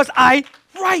thought. Was I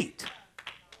right?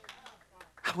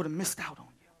 I would have missed out on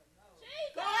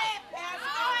you.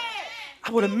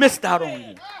 I would have missed out on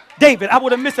you. David, I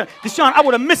would have missed out. Deshaun, I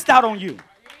would have missed out on you.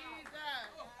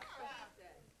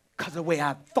 Because of the way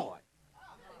I thought.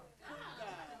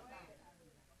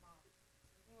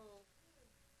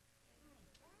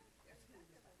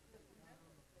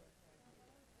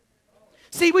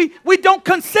 See, we don't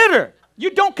consider.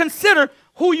 You don't consider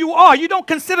who you are. You don't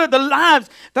consider the lives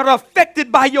that are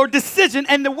affected by your decision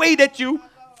and the way that you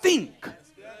think.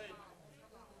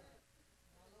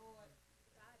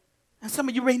 And some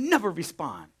of you may never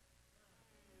respond.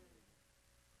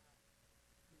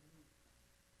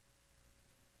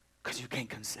 Because you can't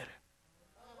consider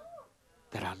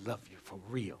that I love you for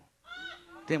real.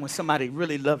 Then when somebody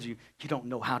really loves you, you don't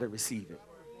know how to receive it.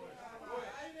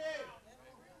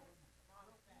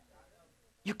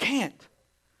 You can't.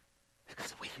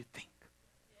 Because of the way you think.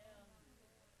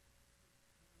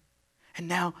 And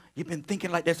now you've been thinking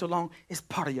like that so long, it's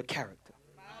part of your character.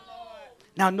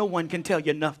 Now no one can tell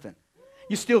you nothing.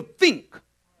 You still think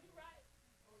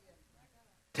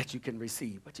that you can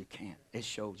receive, but you can't. It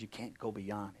shows you can't go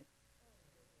beyond it.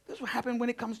 This is what happened when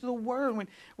it comes to the word,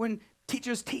 when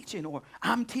teachers teaching or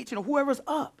I'm teaching or whoever's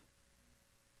up.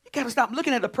 You got to stop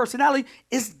looking at the personality.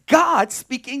 It's God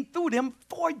speaking through them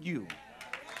for you.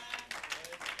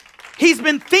 He's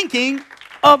been thinking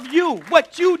of you,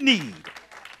 what you need.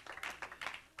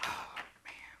 Oh,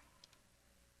 man.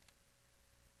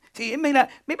 See, maybe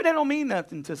that don't mean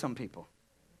nothing to some people.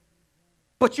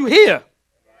 But you here.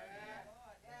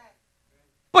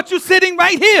 But you're sitting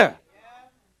right here.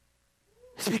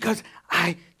 It's because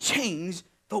I changed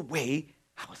the way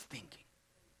I was thinking.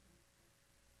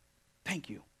 Thank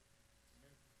you.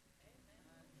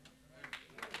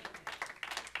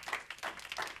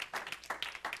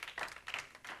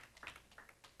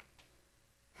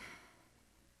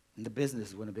 And the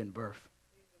business would have been birthed.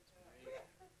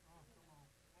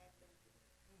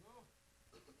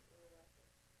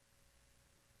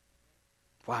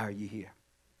 Why are you here?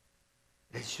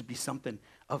 There should be something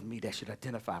of me that should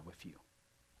identify with you.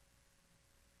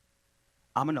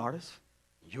 I'm an artist.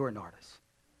 You're an artist.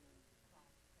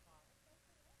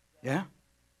 Yeah?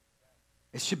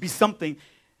 It should be something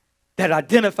that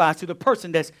identifies to the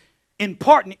person that's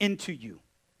imparting into you.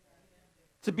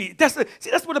 To be that's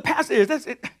what a pastor is. That's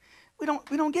it. We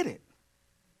don't get it.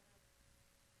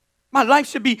 My life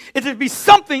should be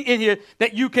something in here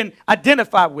that you can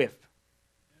identify with.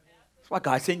 That's why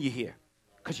God sent you here,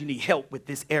 because you need help with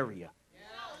this area.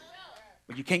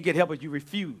 But you can't get help if you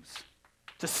refuse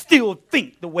to still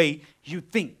think the way you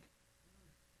think.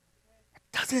 It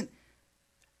doesn't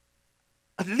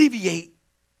alleviate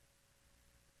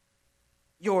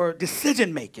your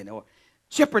decision making or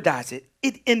jeopardize it.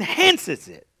 It enhances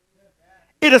it.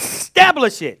 It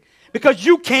establishes it, because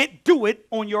you can't do it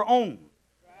on your own.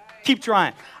 Keep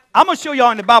trying. I'm going to show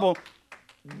y'all in the Bible.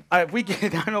 I don't know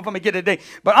if I'm going to get it today,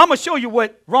 but I'm going to show you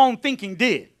what wrong thinking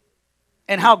did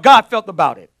and how God felt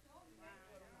about it.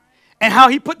 And how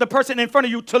he put the person in front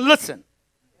of you to listen.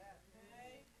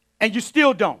 And you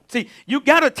still don't. See, you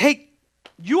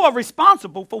are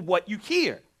responsible for what you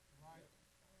hear.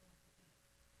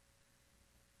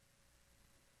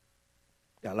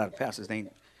 Got a lot of pastors, they're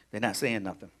not saying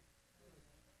nothing.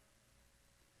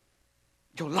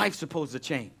 Your life's supposed to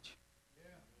change.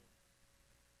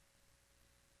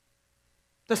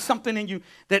 There's something in you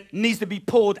that needs to be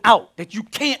pulled out that you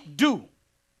can't do.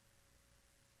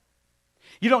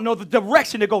 You don't know the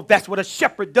direction to go. That's what a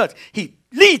shepherd does. He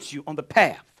leads you on the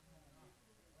path.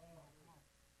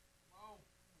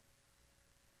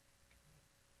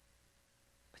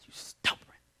 But you're stubborn.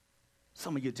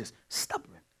 Some of you are just stubborn.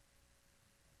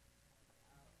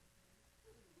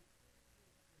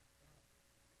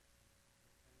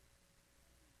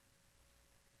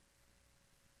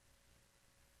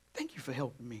 Thank you for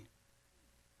helping me.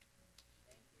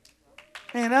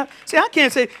 Man, I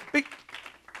can't say...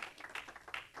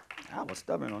 I was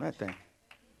stubborn on that thing.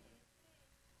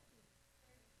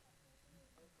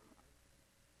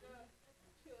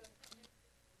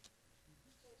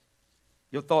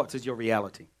 Your thoughts is your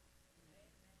reality.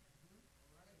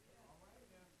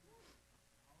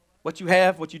 What you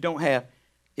have, what you don't have,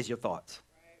 is your thoughts.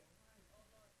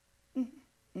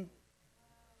 Mm-hmm.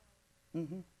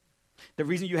 Mm-hmm. The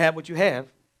reason you have what you have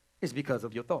is because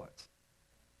of your thoughts.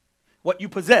 What you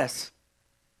possess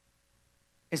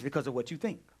is because of what you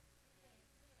think.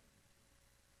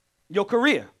 Your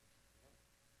career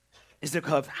is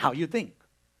because of how you think.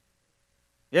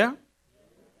 Yeah?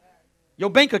 Your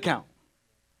bank account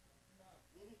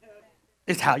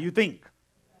is how you think.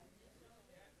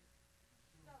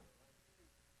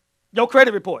 Your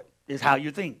credit report is how you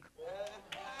think.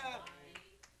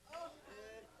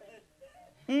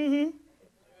 Mm-hmm.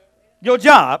 Your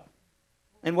job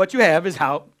and what you have is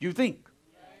how you think.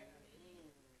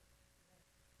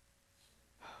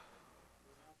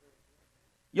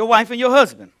 Your wife and your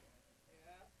husband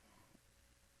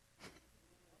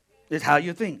is how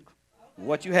you think,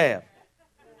 what you have.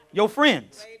 Your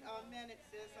friends.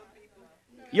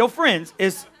 Your friends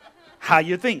is how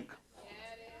you think.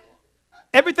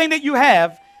 Everything that you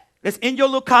have that's in your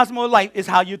little cosmos of life is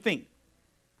how you think.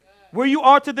 Where you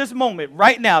are to this moment,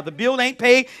 right now, the bill ain't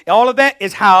paid, all of that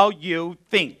is how you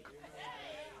think.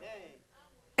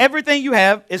 Everything you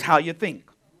have is how you think.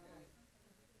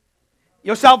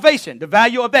 Your salvation, the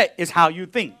value of that is how you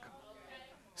think.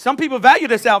 Some people value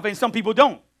their salvation, some people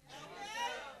don't.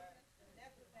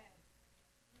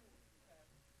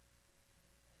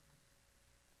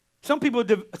 Some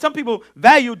people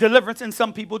value deliverance and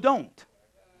some people don't.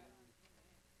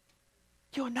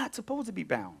 You're not supposed to be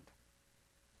bound.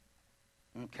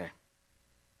 Okay.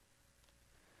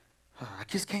 I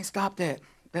just can't stop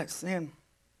that sin.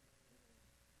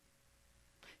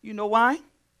 You know why?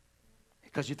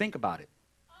 Because you think about it.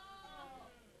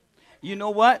 You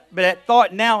know what? But that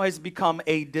thought now has become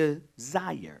a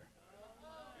desire.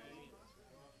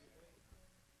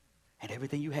 And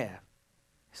everything you have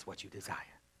is what you desire.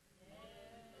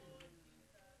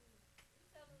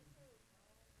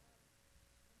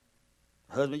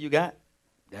 The husband you got,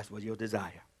 that's what you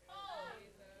desire.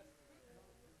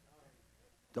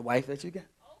 The wife that you got,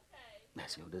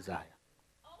 that's your desire.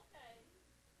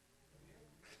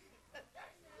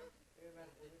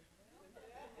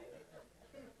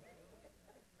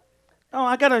 No,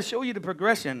 I got to show you the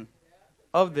progression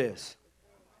of this.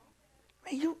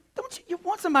 Man, you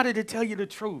want somebody to tell you the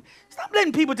truth. Stop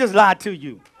letting people just lie to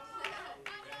you.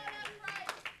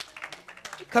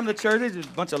 Come to church, it's just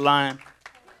a bunch of lying.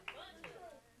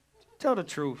 Tell the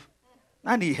truth.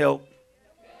 I need help.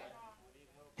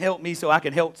 Help me so I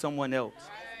can help someone else.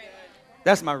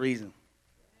 That's my reason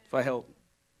for help.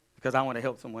 Because I want to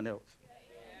help someone else.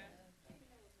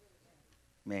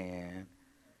 Man.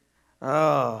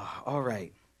 Oh, all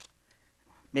right.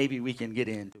 Maybe we can get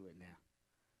into it now.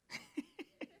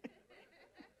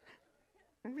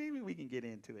 Maybe we can get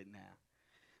into it now.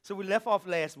 So we left off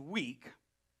last week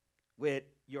with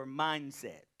your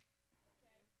mindset.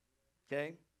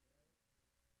 Okay?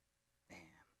 Man.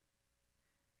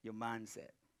 Your mindset.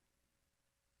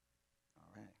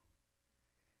 All right.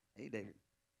 Hey, David.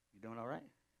 You doing all right?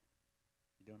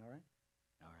 You doing all right?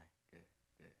 All right. Good.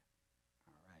 Good.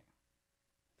 All right.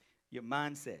 Your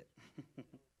mindset.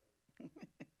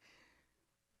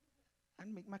 I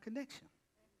make my connection.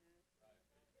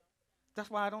 That's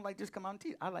why I don't like just come out and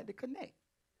teach. I like to connect.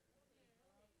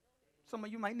 Some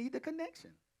of you might need the connection.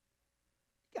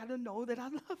 You got to know that I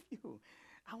love you.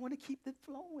 I want to keep it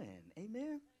flowing.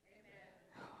 Amen?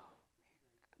 I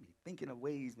be thinking of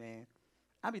ways, man.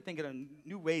 I be thinking of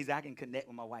new ways I can connect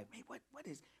with my wife. Man, what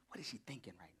is she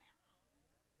thinking right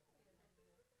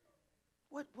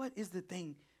now? What is the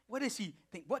thing? What does she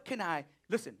think? What can I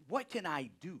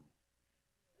do?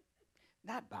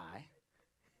 Not buy.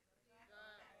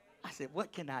 I said,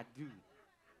 what can I do?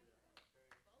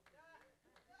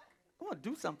 I want to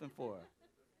do something for her.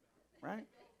 Right?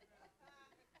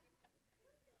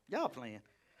 Y'all playing.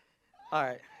 All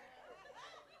right.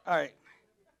 All right.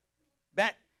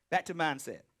 Back to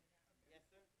mindset.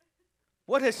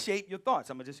 What has shaped your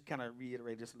thoughts? I'm going to just kind of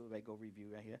reiterate just a little bit, go review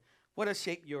right here. What has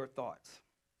shaped your thoughts,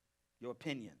 your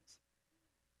opinions?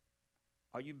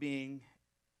 Are you being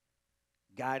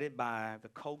guided by the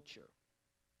culture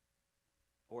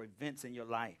or events in your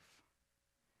life?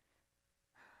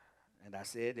 And I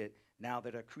said that now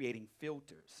that are creating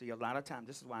filters. See, a lot of times,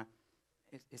 this is why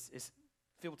it's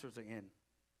filters are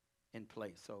in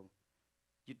place. So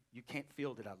you can't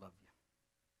feel that I love you.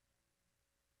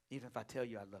 Even if I tell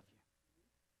you I love you.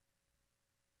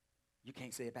 You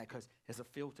can't say it back because there's a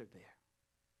filter there.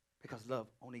 Because love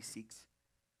only seeks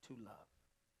to love.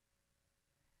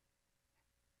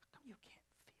 How come you can't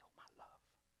feel my love?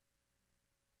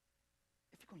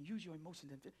 If you're going to use your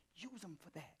emotions, use them for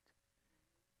that.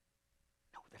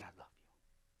 Know that I love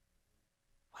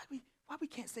you. Why we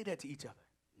can't say that to each other?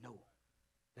 Know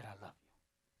that I love you.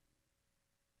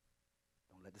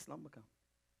 Don't let the slumber come.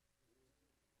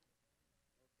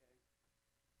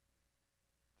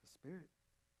 The Spirit.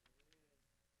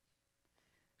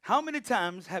 How many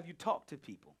times have you talked to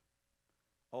people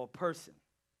or a person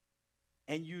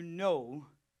and you know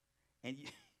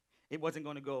it wasn't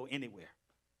going to go anywhere?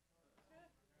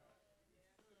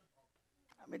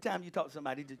 How many times you talk to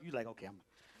somebody, you're like, okay,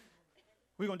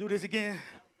 we're going to do this again?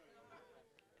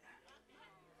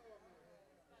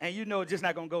 And you know it's just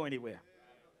not going to go anywhere.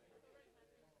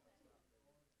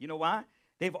 You know why?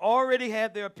 They've already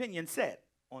had their opinion set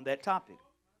on that topic.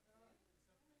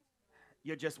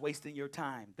 You're just wasting your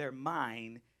time. Their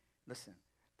mind, listen,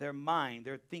 their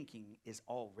thinking is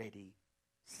already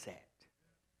set.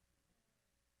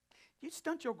 You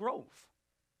stunt your growth.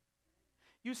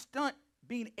 You stunt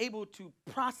being able to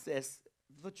process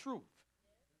the truth.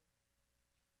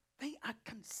 I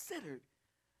considered,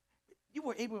 you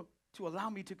were able to allow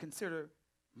me to consider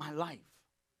my life.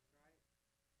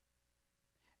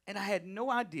 And I had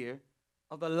no idea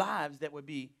of the lives that would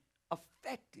be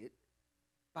affected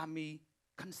by me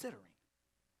considering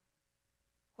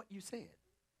what you said.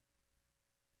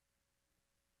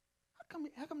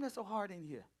 How come that's so hard in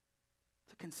here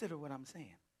to consider what I'm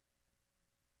saying?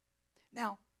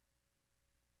 Now,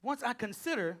 once I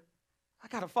consider, I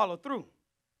got to follow through.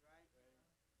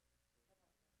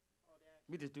 Let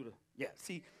me just do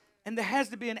see, and there has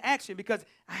to be an action because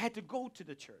I had to go to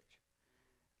the church.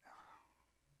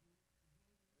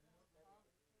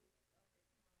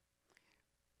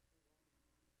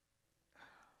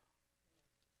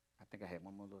 I think I had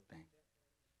one more little thing.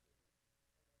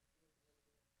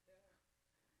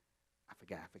 I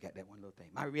forgot that one little thing.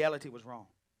 My reality was wrong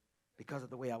because of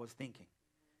the way I was thinking.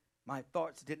 My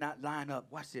thoughts did not line up,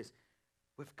 watch this,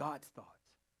 with God's thoughts.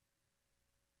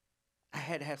 I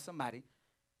had to have somebody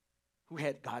who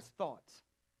had God's thoughts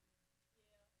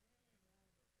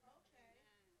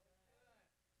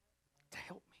to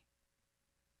help me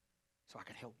so I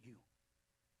could help you.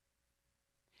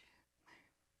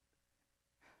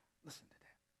 Listen to that.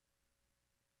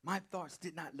 My thoughts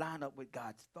did not line up with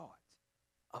God's thoughts.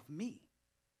 of me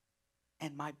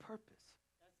and my purpose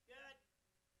That's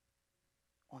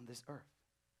good. on this earth.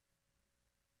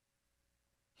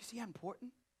 You see how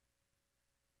important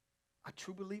a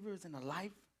true believer is in the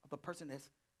life of a person that's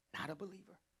not a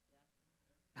believer?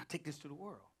 Now take this to the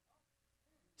world.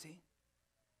 See?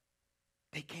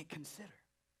 They can't consider.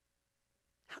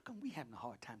 How come we having a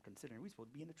hard time considering? We're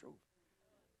supposed to be in the truth.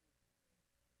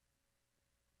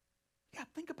 Yeah,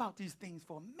 think about these things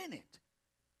for a minute.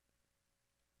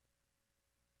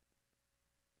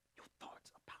 Your thoughts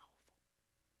are powerful.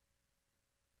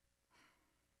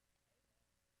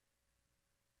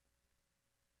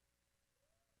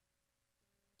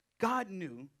 God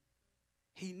knew,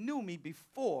 he knew me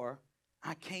before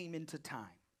I came into time.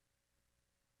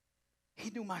 He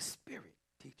knew my spirit,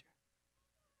 teacher.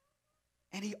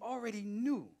 And he already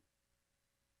knew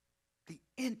the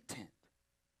intent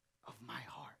of my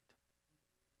heart.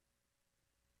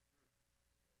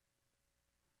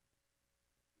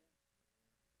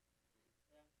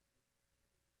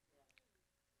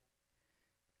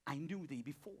 I knew thee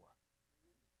before.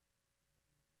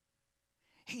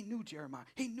 He knew Jeremiah.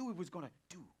 He knew he was going to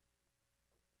do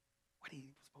what he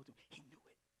was supposed to do. He knew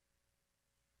it.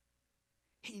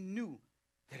 He knew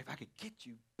that if I could get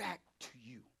you back to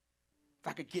you, if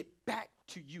I could get back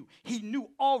to you, he knew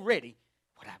already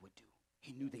what I would do.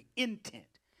 He knew the intent.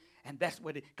 And that's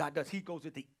what God does. He goes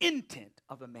with the intent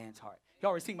of a man's heart. He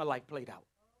already seen my life played out.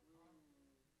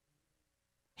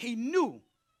 He knew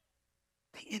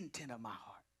the intent of my heart.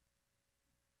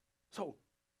 So,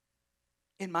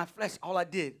 in my flesh, all I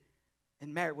did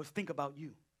in marriage was think about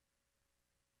you.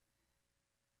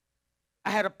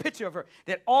 I had a picture of her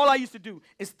that all I used to do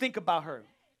is think about her.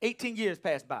 18 years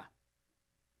passed by.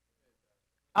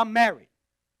 I'm married.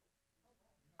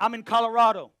 I'm in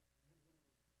Colorado.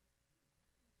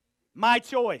 My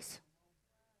choice.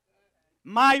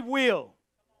 My will.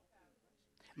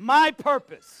 My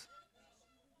purpose.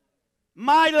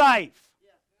 My life.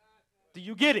 Do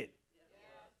you get it?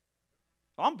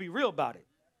 I'm going to be real about it.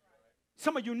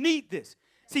 Some of you need this.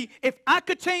 See, if I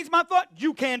could change my thought,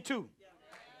 you can too.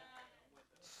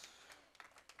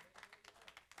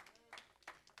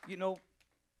 You know,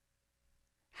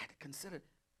 I had to consider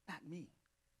not me.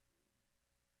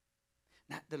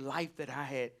 Not the life that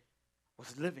I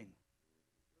was living.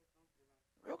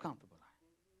 Real comfortable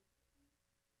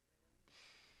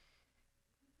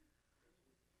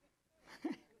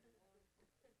life.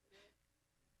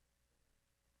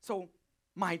 So,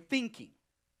 my thinking,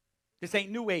 this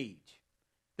ain't new age.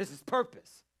 This is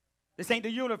purpose. This ain't the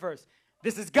universe.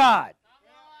 This is God.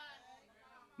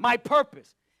 My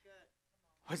purpose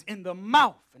was in the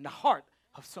mouth and the heart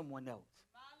of someone else.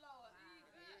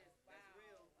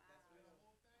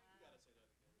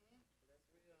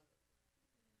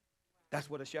 That's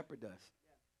what a shepherd does.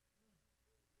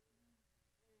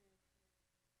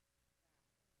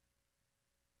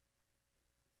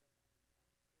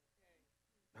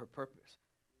 Her purpose,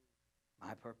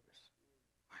 my purpose,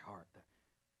 my heart, the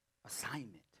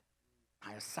assignment,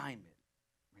 my assignment,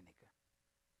 Renika,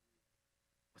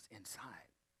 was inside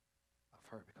of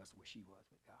her because of where she was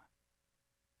with God.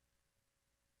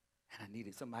 And I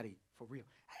needed somebody for real.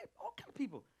 I had all kind of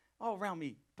people all around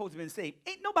me supposed to have been saved.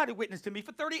 Ain't nobody witnessed to me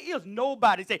for 30 years.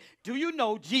 Nobody say, do you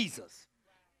know Jesus?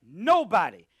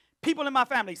 Nobody. People in my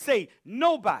family say,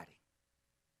 nobody.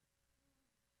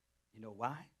 You know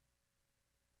why?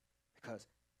 Because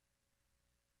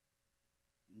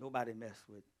nobody messed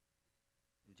with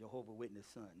the Jehovah's Witness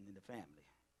son in the family.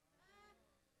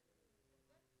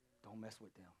 Don't mess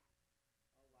with them.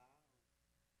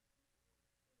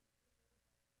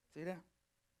 See that?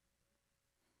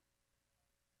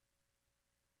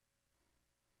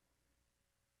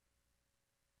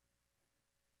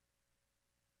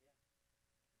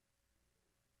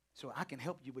 So I can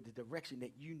help you with the direction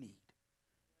that you need.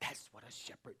 That's what a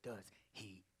shepherd does.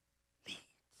 He leads.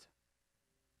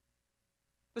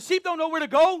 The sheep don't know where to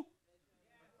go.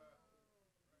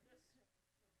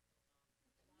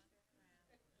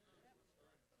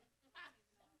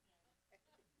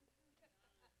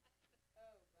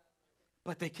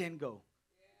 But they can go.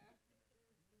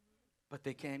 But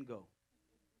they can go.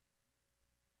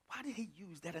 Why did he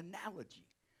use that analogy?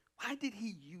 Why did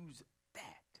he use that?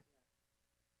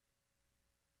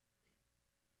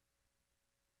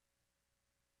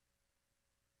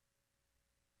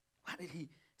 Why did he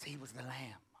say he was the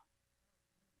lamb?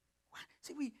 Why?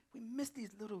 See, we miss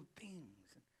these little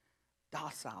things.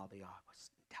 Docile they are, but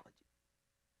intelligent,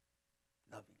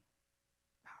 loving.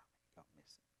 Y'all miss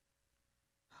it.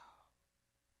 Oh.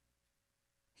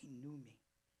 He knew me.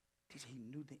 He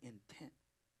knew the intent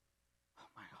of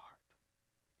my heart.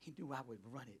 He knew I would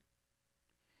run it.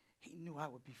 he knew I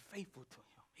would be faithful to him.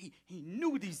 He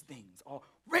knew these things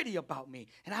already about me,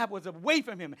 and I was away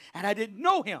from him, and I didn't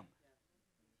know him.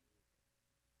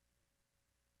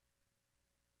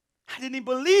 I didn't even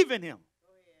believe in him.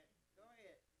 Go ahead. Go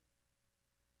ahead.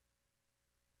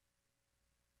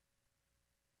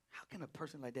 How can a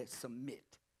person like that submit?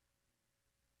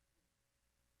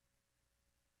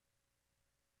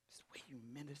 It's the way you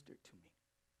ministered to me.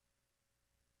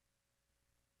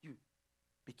 You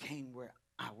became where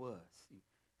I was.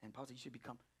 And Paul said you should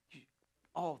become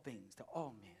all things to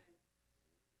all men.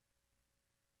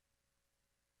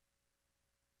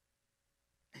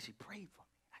 And she prayed for me.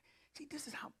 See, this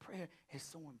is how prayer is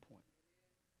so important.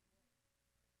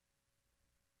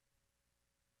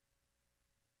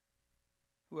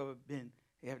 Whoever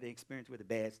have the experience with a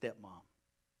bad stepmom?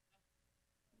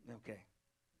 Okay.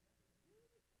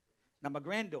 Now my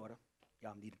granddaughter,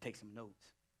 y'all need to take some notes.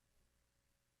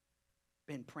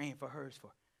 Been praying for hers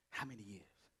for how many years?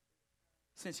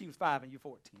 Since she was 5 and you're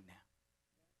 14 now.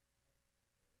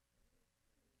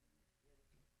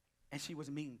 And she was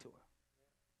mean to her.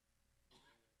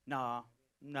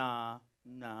 Nah.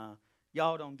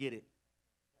 Y'all don't get it.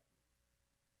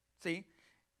 See?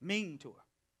 Mean to her.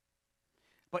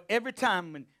 But every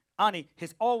time when Annie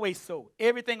has always sowed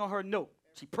everything on her note,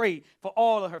 she prayed for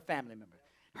all of her family members,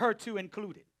 her too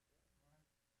included.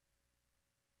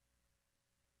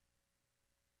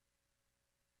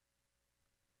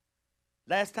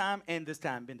 Last time and this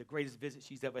time been the greatest visit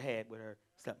she's ever had with her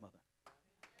stepmother.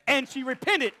 And she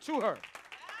repented to her.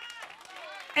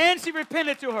 And she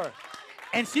repented to her.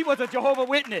 And she was a Jehovah's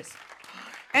Witness.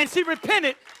 And she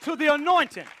repented to the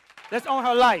anointing that's on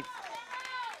her life.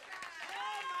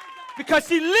 Because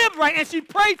she lived right and she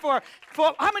prayed for her.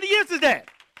 For how many years is that?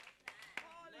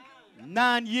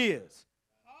 9 years.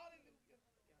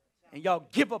 And y'all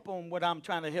give up on what I'm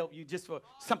trying to help you just for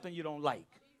something you don't like.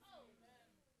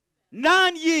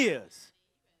 9 years.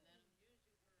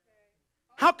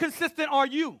 How consistent are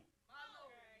you?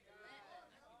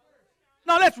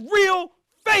 No, that's real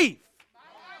faith.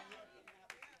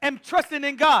 And trusting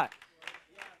in God.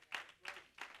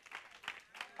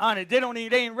 Honey, they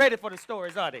ain't ready for the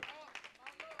stories, are they?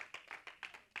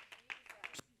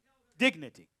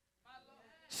 Dignity.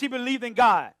 She believed in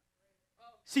God.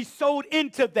 She sold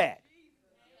into that.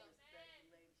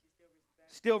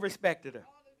 Still respected her.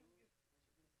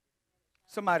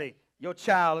 Somebody, your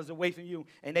child is away from you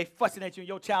and they fussing at you and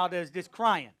your child is just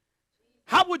crying.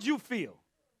 How would you feel?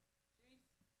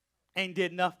 And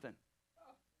did nothing.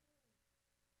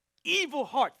 Evil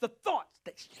hearts, the thoughts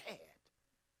that she had.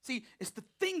 See, it's the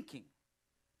thinking.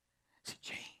 She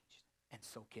changed, and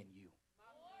so can you.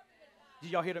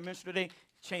 Did y'all hear the minister today?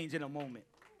 Change in a moment.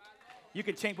 You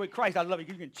can change with Christ. I love it.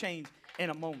 You can change in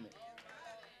a moment.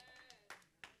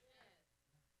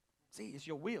 See, it's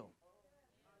your will.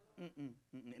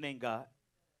 It ain't God.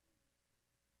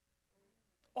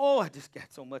 Oh, I just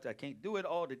got so much. I can't do it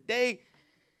all today.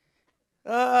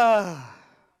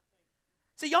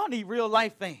 See, y'all need real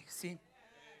life things. See,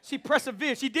 she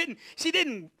persevered. She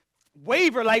didn't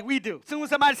waver like we do. As soon as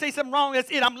somebody say something wrong,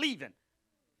 that's it. I'm leaving.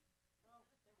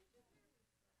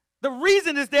 The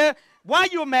reason is there why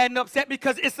you're mad and upset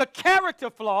because it's a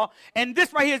character flaw, and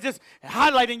this right here is just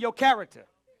highlighting your character.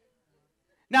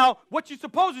 Now, what you're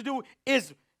supposed to do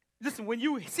is, listen, when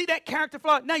you see that character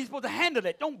flaw, now you're supposed to handle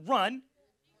it. Don't run.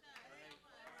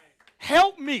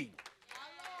 Help me.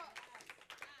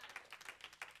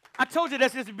 I told you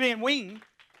that's just being weaned.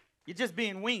 You're just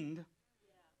being weaned.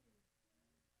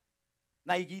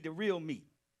 Now you eat the real meat.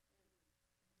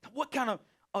 What kind of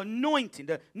anointing?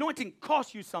 The anointing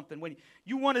cost you something when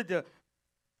you wanted to.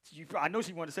 I know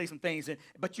she wanted to say some things,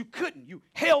 but you couldn't. You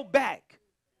held back,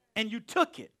 and you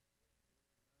took it.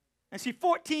 And she's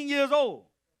 14 years old.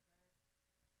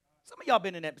 Some of y'all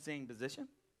been in that same position.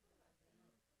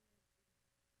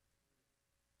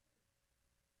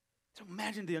 So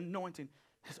imagine the anointing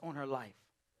that's on her life.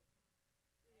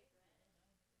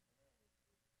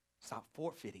 Stop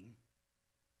forfeiting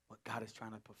what God is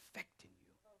trying to perfect in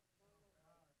you.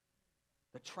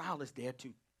 The trial is there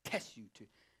to test you, to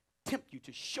tempt you,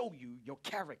 to show you your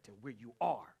character where you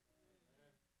are.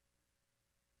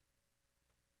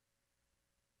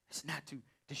 It's not to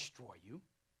destroy you.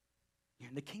 You're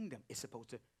in the kingdom. It's supposed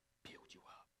to build you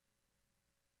up.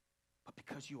 But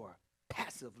because you are a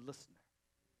passive listener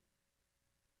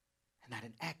and not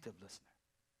an active listener,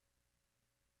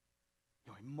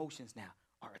 your emotions now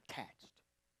are attached.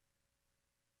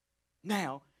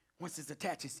 Now, once it's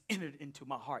attached, it's entered into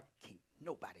my heart. Can't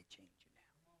nobody change you now.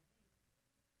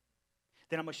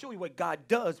 Then I'm going to show you what God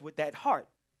does with that heart.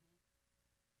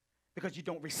 Because you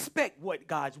don't respect what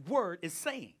God's word is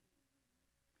saying.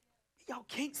 Y'all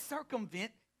can't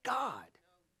circumvent God.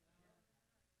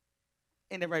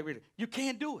 Ain't that right, Rita? You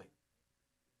can't do it.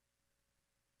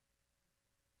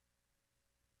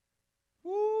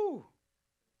 Woo!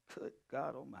 Good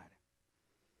God Almighty.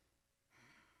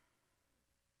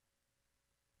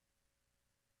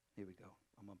 Here we go.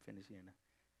 I'm going to finish here in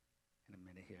a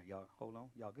minute here. Y'all, hold on.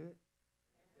 Y'all good?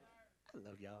 I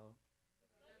love y'all.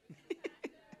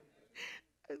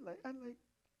 I like,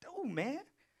 dude, man.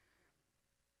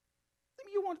 I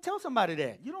mean, you want to tell somebody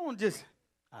that. You don't want to just,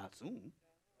 I assume.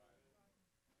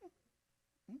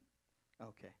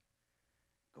 Okay.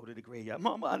 Go to the graveyard.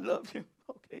 Mama, I love you.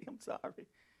 Okay, I'm sorry.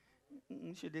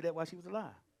 She did that while she was alive.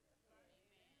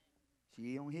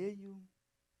 She don't hear you.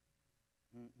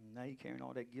 Now you're carrying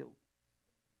all that guilt.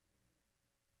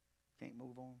 Can't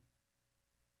move on.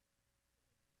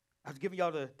 I was giving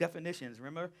y'all the definitions,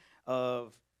 remember,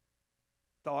 of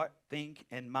thought, think,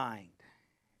 and mind.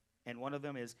 And one of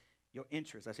them is your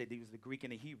interest. I said these are the Greek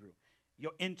and the Hebrew.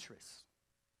 Your interests.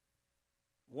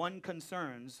 One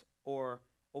concerns or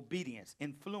obedience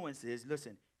influences,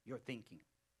 listen, your thinking.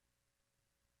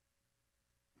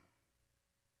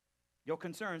 Your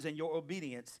concerns and your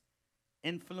obedience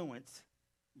influence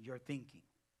your thinking.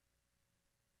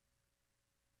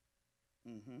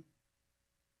 It's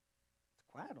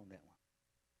quiet on that one.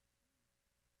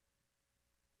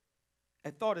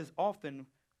 A thought is often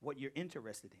what you're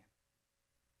interested in.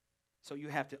 So you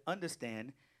have to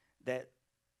understand that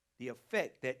the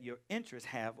effect that your interests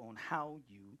have on how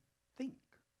you think.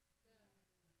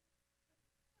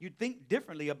 You think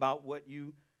differently about what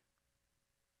you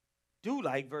do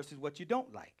like versus what you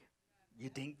don't like. You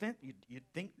think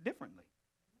differently,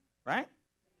 right?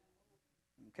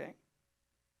 Okay.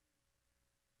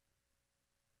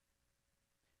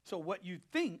 So what you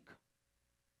think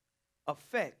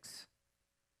affects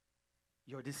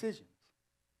your decisions.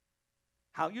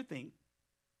 How you think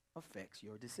affects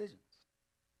your decisions.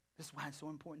 This is why it's so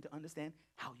important to understand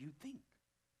how you think.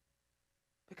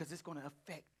 Because it's going to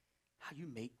affect how you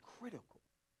make critical,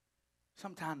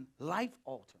 sometimes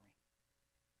life-altering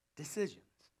decisions.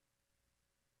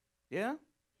 Yeah?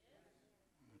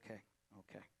 Okay.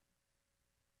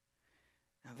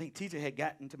 I think teacher had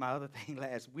gotten to my other thing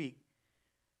last week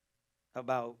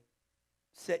about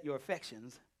set your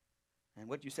affections and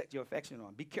what you set your affection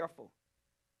on. Be careful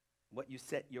what you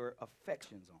set your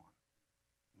affections on.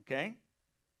 Okay?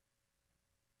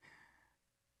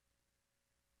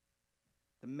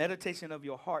 The meditation of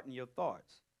your heart and your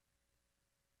thoughts.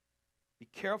 Be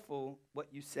careful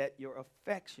what you set your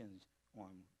affections on.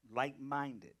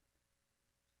 Like-minded.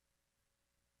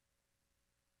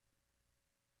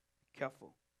 Be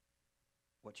careful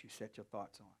what you set your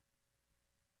thoughts on.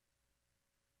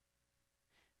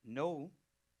 Know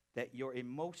that your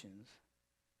emotions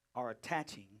are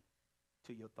attaching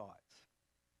to your thoughts.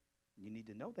 You need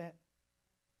to know that.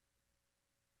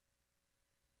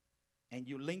 And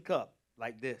you link up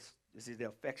like this. This is the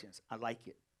affections. I like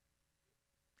it.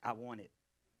 I want it.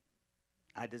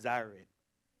 I desire it.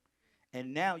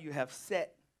 And now you have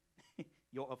set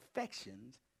your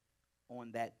affections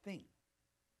on that thing.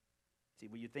 See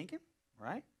what you're thinking,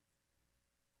 right?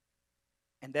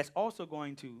 And that's also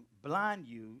going to blind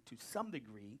you to some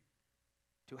degree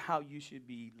to how you should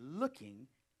be looking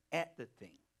at the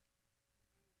thing.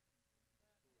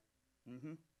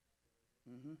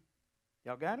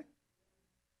 Y'all got it?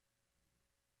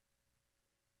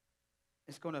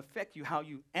 It's going to affect you how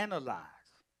you analyze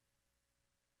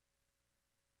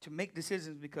to make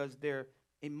decisions because their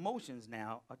emotions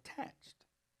now attached.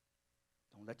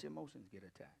 Don't let your emotions get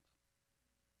attached.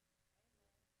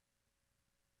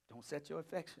 Don't set your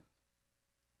affection.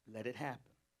 Let it happen.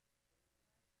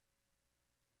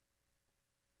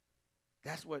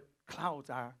 That's what clouds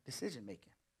our decision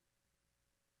making.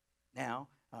 Now,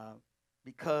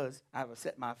 because I've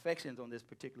set my affections on this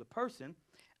particular person,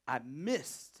 I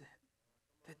missed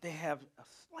that they have a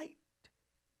slight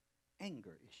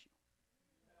anger issue.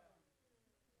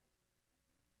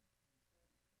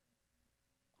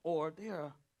 Or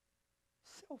they're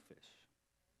selfish.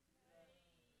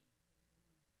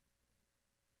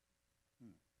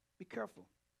 Be careful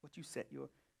what you set your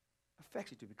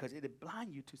affection to because it'll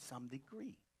blind you to some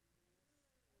degree.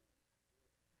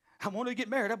 I want to get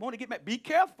married. Be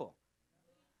careful.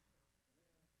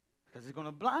 Because it's going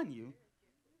to blind you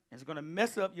and it's going to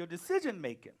mess up your decision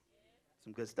making.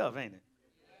 Some good stuff, ain't it?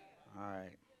 All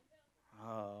right.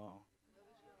 Oh.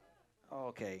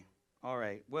 Okay. All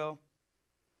right. Well,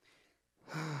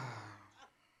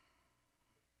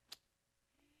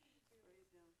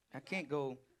 I can't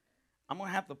go. I'm gonna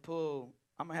have to pull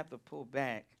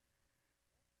back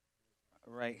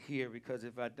right here because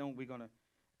if I don't, we're gonna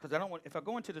Because I don't want, if I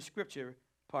go into the scripture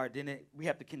part, then we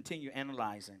have to continue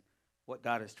analyzing what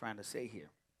God is trying to say here.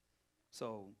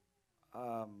 So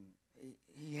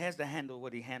he has to handle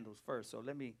what he handles first. So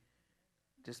let me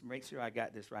just make sure I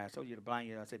got this right. I told you to blind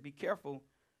you. I said, be careful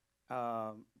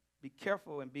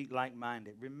and be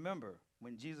like-minded. Remember,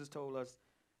 when Jesus told us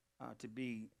to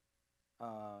be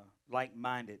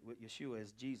like-minded with Yeshua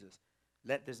as Jesus,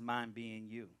 let this mind be in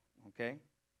you, okay?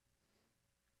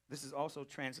 This is also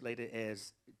translated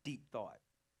as deep thought,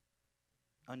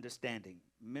 understanding,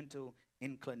 mental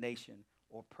inclination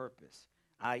or purpose,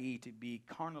 i.e., to be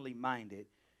carnally minded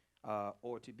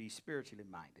or to be spiritually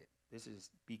minded. This is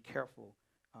be careful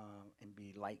and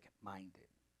be like-minded,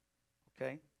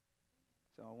 okay?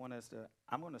 So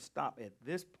I'm going to stop at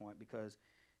this point because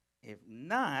if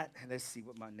not, let's see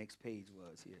what my next page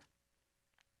was here.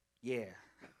 Yeah.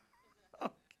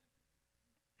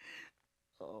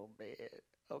 Oh, man.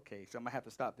 Okay, so I'm going to have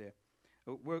to stop there.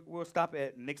 We'll stop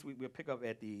at next week. We'll pick up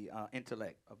at the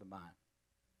intellect of the mind.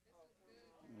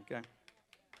 Okay?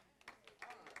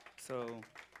 So,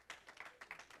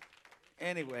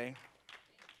 anyway,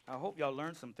 I hope y'all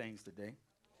learned some things today.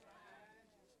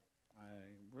 I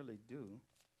really do.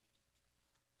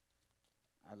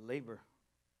 I labor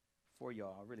for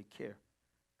y'all. I really care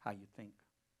how you think.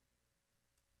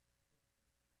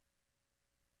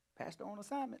 Pastor on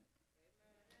assignment.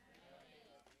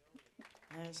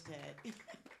 Hashtag.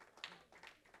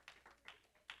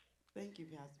 Thank you,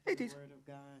 Pastor, Hey, for the teacher. word of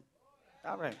God.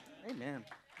 All right. Amen.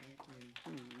 Thank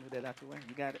you. Move that out the way.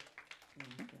 You got it. Okay,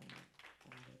 got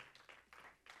it.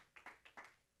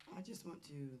 I just want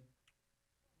to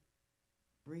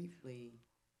briefly,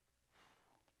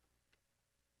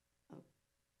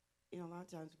 a lot of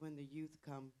times when the youth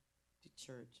come to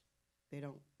church, they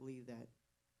don't believe that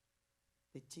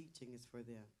the teaching is for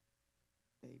them.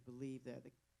 They believe that,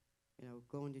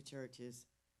 going to church is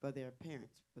for their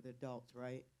parents, for the adults,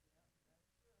 right?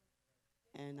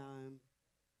 And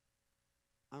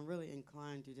I'm really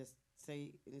inclined to just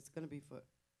say, and it's going to be for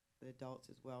the adults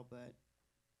as well, but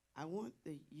I want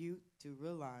the youth to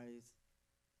realize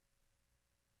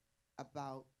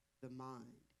about the mind,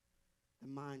 the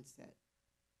mindset,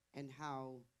 and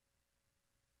how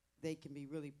they can be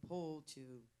really pulled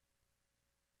to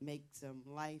make some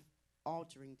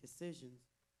life-altering decisions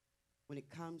when it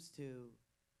comes to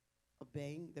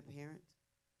obeying the parents,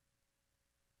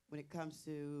 when it comes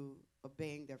to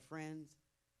obeying their friends,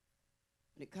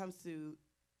 when it comes to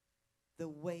the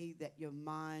way that your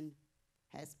mind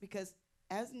has, because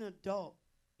as an adult,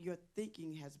 your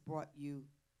thinking has brought you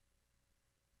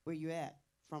where you're at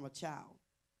from a child.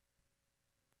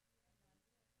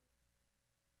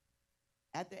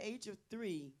 At the age of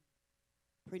 3,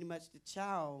 pretty much the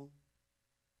child,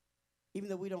 even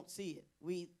though we don't see it,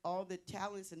 all the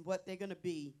talents and what they're going to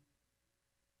be,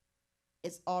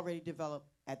 it's already developed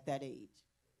at that age.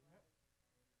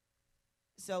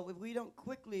 So if we don't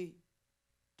quickly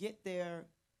get their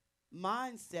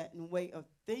mindset and way of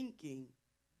thinking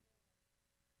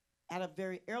at a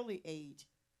very early age,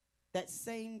 that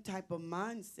same type of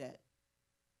mindset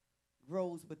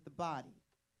grows with the body.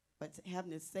 But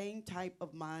having the same type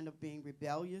of mind of being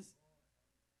rebellious,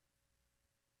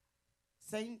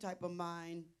 same type of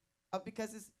mind of,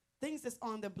 because it's things that's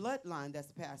on the bloodline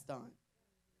that's passed on.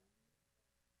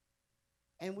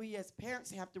 And we as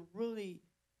parents have to really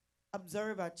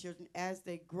observe our children as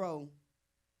they grow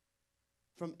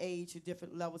from age to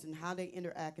different levels and how they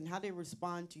interact and how they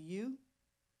respond to you,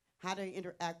 how they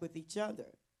interact with each other.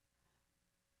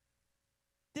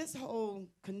 This whole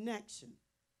connection,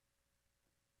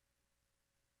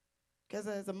 because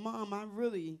as a mom, I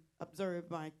really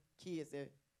observed my kids.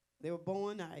 They were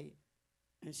born, I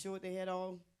ensured they had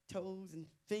all toes and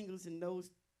fingers and those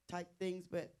type things,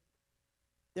 but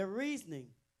their reasoning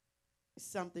is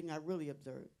something I really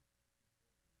observed.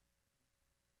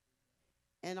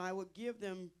 And I would give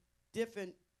them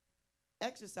different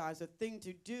exercise or thing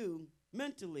to do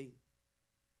mentally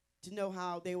to know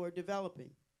how they were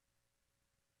developing.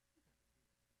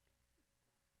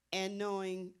 And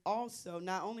knowing also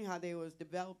not only how they was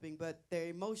developing, but their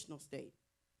emotional state.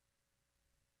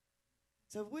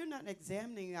 So if we're not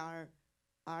examining our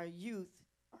youth,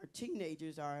 our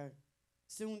teenagers, our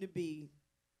soon-to-be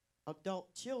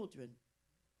adult children,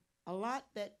 a lot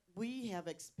that we have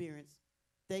experienced,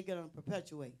 they're going to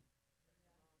perpetuate.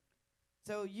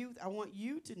 So youth, I want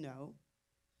you to know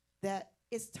that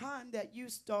it's time that you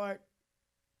start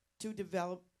to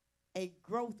develop a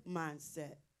growth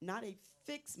mindset, not a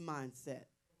fixed mindset.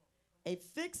 A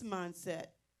fixed mindset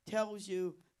tells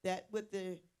you that with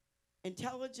the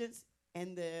intelligence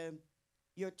and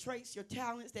your traits, your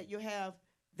talents that you have,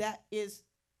 that is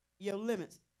your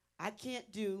limits. I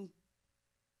can't do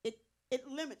it. It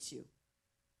limits you.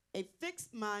 A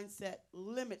fixed mindset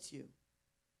limits you.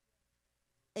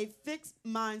 A fixed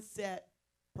mindset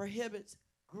prohibits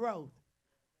growth.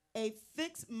 A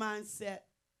fixed mindset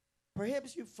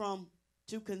prohibits you from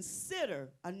to consider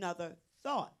another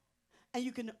thought. And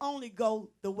you can only go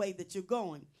the way that you're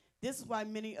going. This is why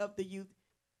many of the youth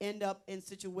end up in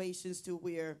situations to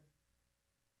where,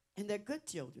 and they're good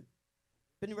children,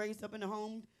 been raised up in a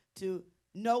home to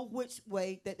know which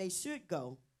way that they should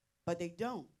go, but they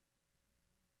don't.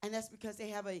 And that's because they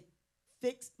have a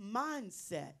fixed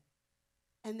mindset.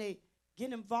 And they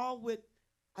get involved with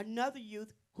another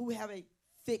youth who have a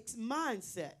fixed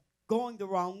mindset, going the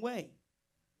wrong way.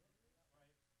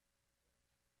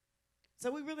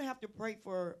 So we really have to pray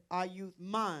for our youth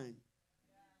mind.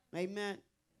 Amen.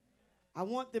 I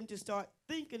want them to start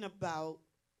thinking about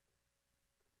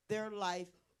their life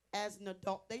as an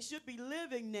adult. They should be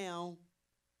living now,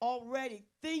 already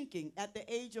thinking at the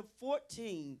age of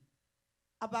 14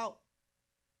 about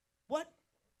what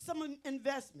some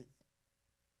investments.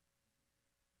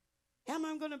 Am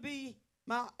I going to be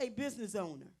a business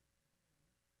owner?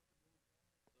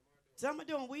 Some are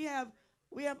doing. We have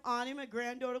Ani, my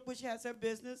granddaughter, which has her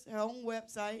business, her own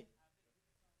website.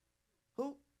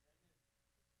 Who?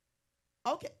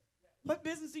 Okay. What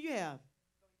business do you have?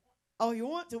 Oh, you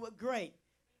want to? Well, great.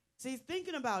 See, he's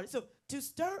thinking about it. So to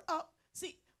stir up,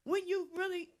 see, when you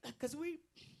really, because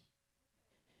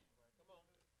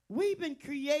we've been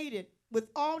created with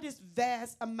all this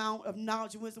vast amount of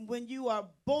knowledge and wisdom. When you are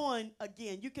born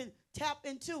again, you can tap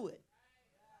into it.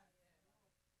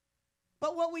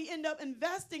 But what we end up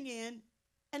investing in,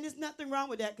 and there's nothing wrong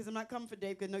with that, because I'm not coming for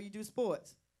Dave, because I know you do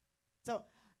sports. So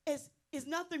it's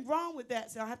nothing wrong with that.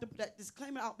 So I have to put that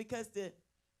disclaimer out, because the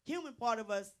human part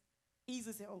of us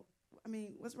easily say, oh, I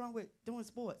mean, what's wrong with doing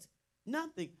sports?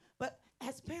 Nothing. But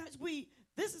as parents,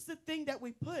 this is the thing that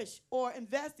we push or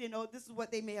invest in, or this is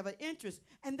what they may have an interest,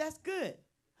 and that's good.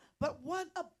 But what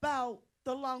about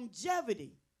the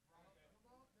longevity?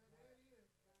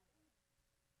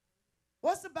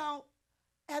 What's about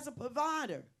as a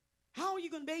provider? How are you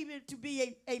going to be able to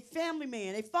be a family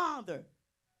man, a father?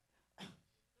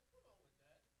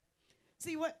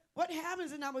 See, what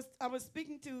happens, and I was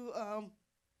speaking to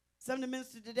some of the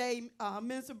ministers today,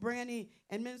 Minister Brandy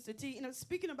and Minister T, and I was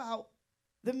speaking about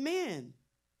the men.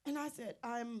 And I said,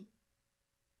 I'm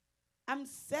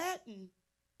saddened,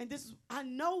 and I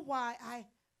know why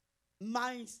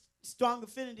my strong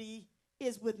affinity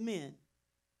is with men.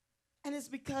 And it's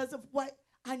because of what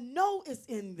I know is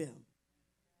in them.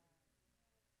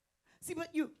 See, but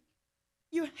you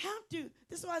have to,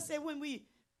 this is why I say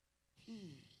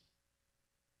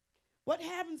what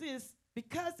happens is,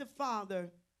 because the father,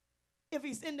 if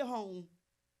he's in the home,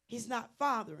 he's not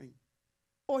fathering,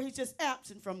 or he's just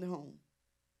absent from the home.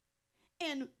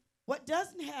 And what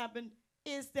doesn't happen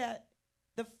is that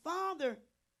the father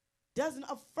doesn't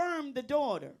affirm the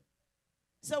daughter.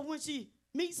 So when she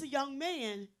meets a young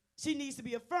man, she needs to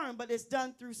be affirmed, but it's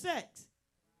done through sex.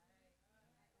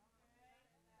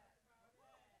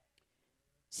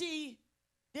 She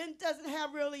then doesn't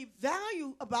have really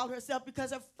value about herself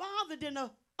because her father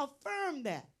didn't affirm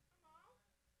that.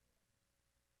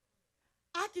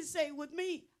 I can say with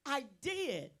me, I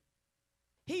did.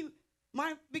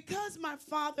 Because my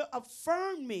father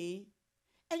affirmed me,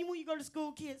 and when you go to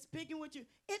school, kids picking with you,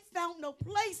 it found no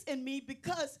place in me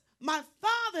because my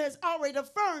father has already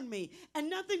affirmed me. And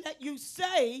nothing that you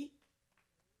say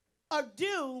or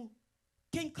do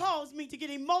can cause me to get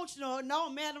emotional. No,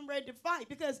 man, I'm ready to fight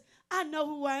because I know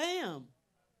who I am.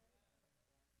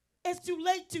 It's too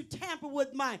late to tamper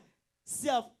with my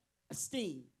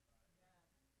self-esteem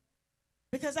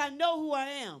because I know who I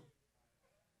am.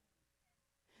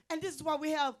 And this is why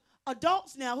we have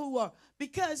adults now who are,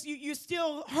 because you're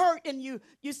still hurt and you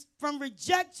from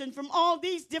rejection, from all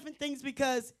these different things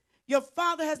because your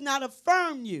father has not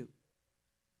affirmed you.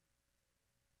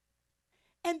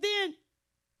 And then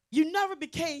you never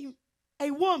became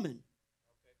a woman.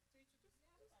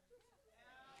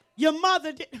 Your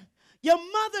mother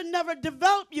never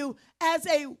developed you as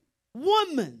a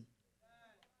woman.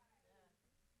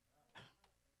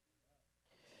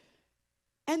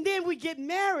 And then we get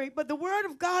married, but the word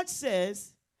of God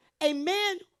says a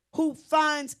man who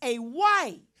finds a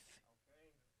wife,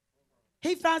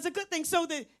 he finds a good thing. So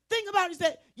the thing about it is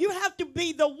that you have to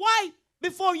be the wife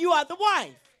before you are the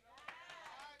wife.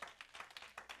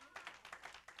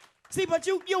 See, but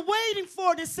you're waiting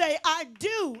for it to say, I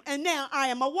do, and now I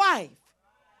am a wife.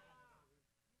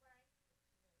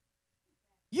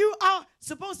 You are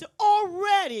supposed to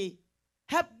already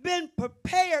have been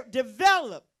prepared,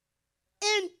 developed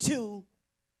into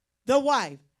the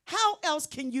wife. How else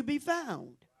can you be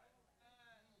found?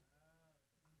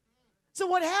 So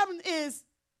what happened is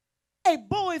a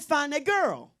boy find a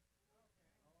girl.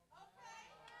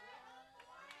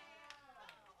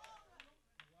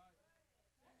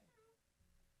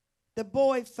 The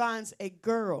boy finds a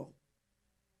girl.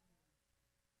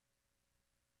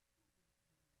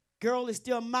 Girl is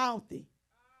still mouthy.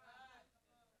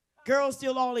 Girl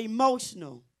still all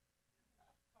emotional.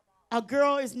 A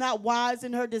girl is not wise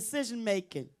in her decision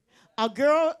making. A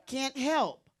girl can't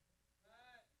help.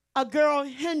 A girl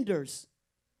hinders.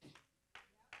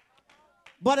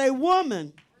 But a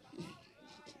woman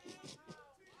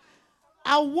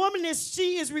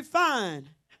she is refined.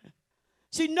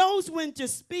 She knows when to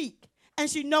speak and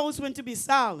she knows when to be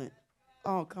silent.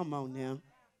 Oh, come on now.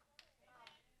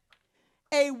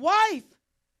 A wife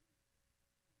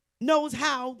knows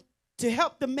how to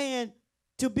help the man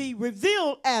to be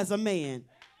revealed as a man.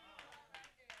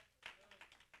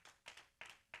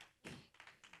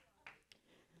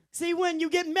 See, when you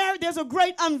get married, there's a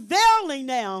great unveiling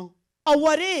now of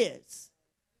what is.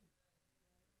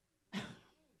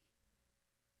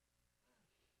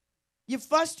 You're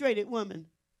frustrated, woman,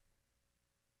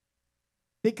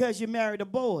 because you married a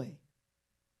boy.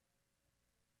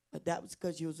 But that was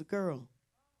because you was a girl.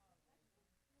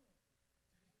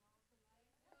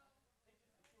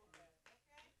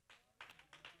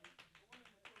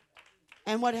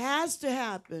 And what has to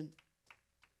happen,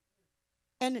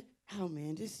 and oh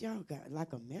man, this y'all got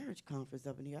like a marriage conference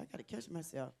up in here. I got to catch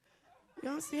myself.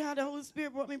 Y'all see how the Holy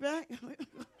Spirit brought me back? Wait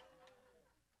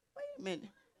a minute.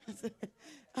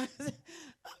 I'm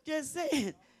just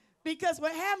saying. Because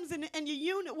what happens in your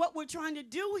unit, what we're trying to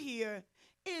do here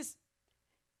is,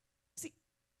 see,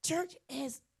 church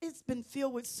it's been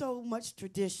filled with so much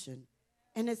tradition.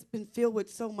 And it's been filled with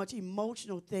so much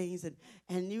emotional things.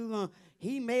 And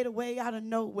he made a way out of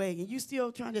no way. And you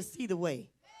still trying to see the way.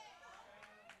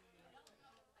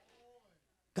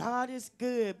 God is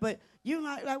good. But you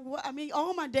like what? I mean,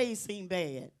 all my days seem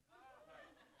bad.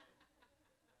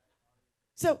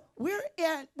 So we're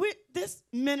this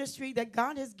ministry that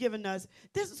God has given us.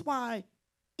 This is why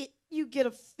you get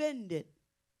offended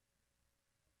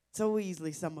so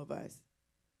easily, some of us,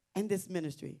 in this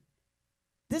ministry.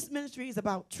 This ministry is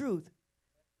about truth.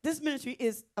 This ministry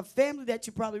is a family that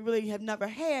you probably really have never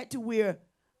had, to where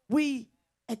we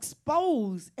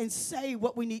expose and say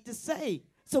what we need to say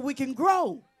so we can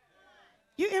grow.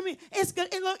 You hear me? It's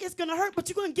gonna hurt, but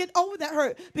you're gonna get over that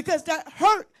hurt, because that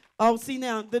hurt. Oh, see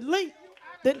now the link.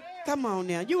 Come on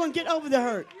now. You're going to get over the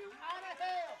hurt.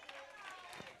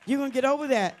 You're going to get over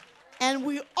that. And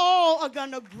we all are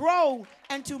going to grow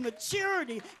into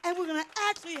maturity. And we're going to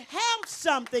actually have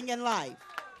something in life.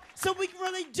 So we can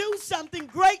really do something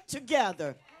great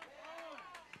together.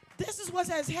 This is what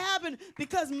has happened,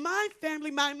 because my family,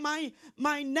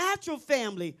 my natural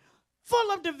family,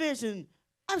 full of division,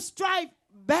 I'm strife,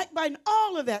 backbiting,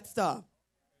 all of that stuff.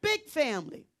 Big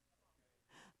family.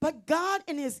 But God,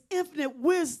 in his infinite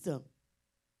wisdom,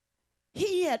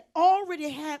 he had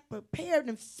already prepared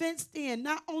and fenced in,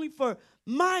 not only for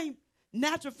my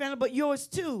natural family, but yours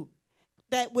too,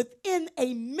 that within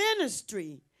a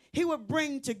ministry, he would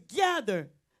bring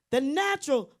together the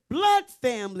natural blood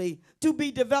family to be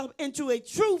developed into a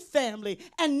true family.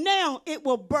 And now it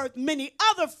will birth many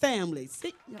other families.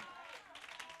 See?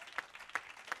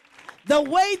 The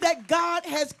way that God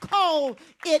has called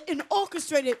it and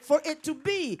orchestrated for it to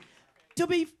be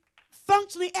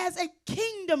functioning as a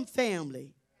kingdom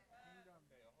family.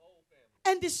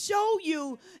 And to show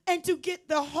you and to get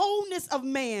the wholeness of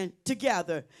man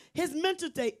together, his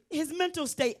mental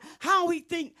state, how he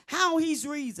thinks, how he's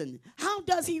reasoned. How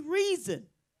does he reason?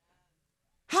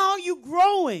 How are you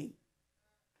growing?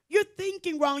 You're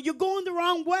thinking wrong. You're going the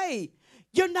wrong way.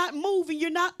 You're not moving. You're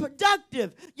not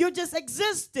productive. You're just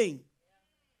existing.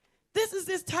 This is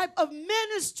this type of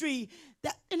ministry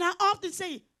that, and I often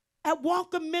say, at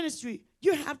Walker Ministry,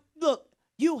 you have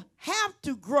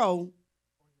to grow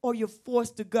or you're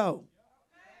forced to go.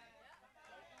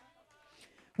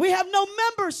 We have no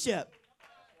membership.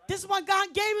 This is why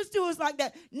God gave us to us like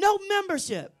that. No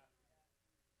membership.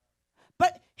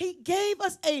 But he gave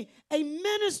us a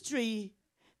ministry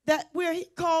that where he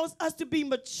calls us to be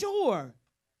mature.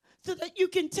 So that you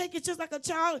can take it just like a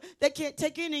child that can't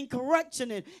take any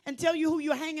correction and tell you who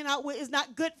you're hanging out with is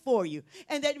not good for you.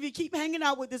 And that if you keep hanging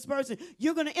out with this person,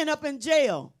 you're going to end up in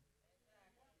jail.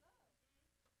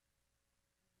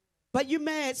 But you're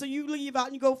mad, so you leave out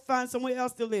and you go find somewhere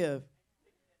else to live.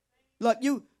 Look,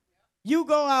 you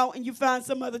go out and you find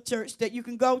some other church that you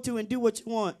can go to and do what you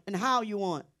want and how you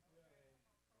want.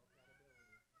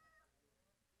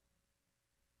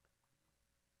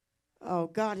 oh,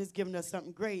 God has given us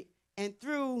something great. And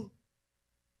through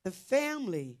the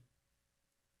family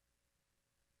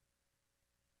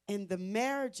and the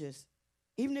marriages,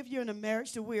 even if you're in a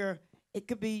marriage to where it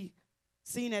could be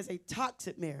seen as a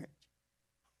toxic marriage,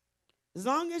 as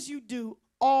long as you do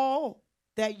all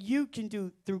that you can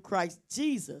do through Christ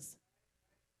Jesus.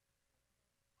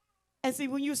 And see,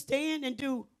 when you stand and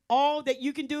do all that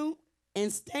you can do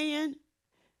and stand,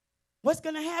 what's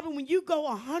going to happen when you go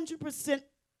 100%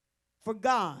 for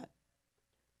God?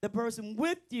 The person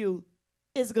with you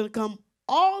is going to come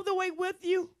all the way with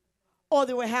you, or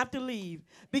they will have to leave.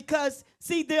 Because,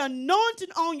 see, the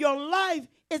anointing on your life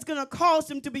is going to cause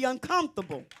them to be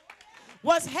uncomfortable.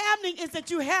 What's happening is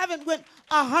that you haven't went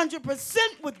 100%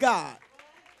 with God.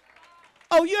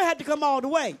 Oh, you had to come all the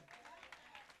way.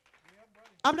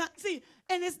 I'm not, see,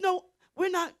 and we're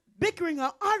not bickering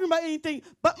or arguing about anything,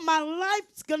 but my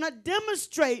life's going to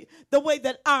demonstrate the way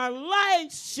that our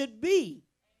lives should be.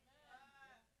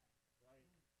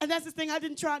 And that's the thing. I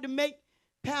didn't try to make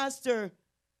Pastor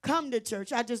come to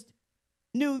church. I just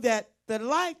knew that the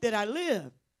life that I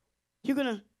live, you're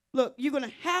going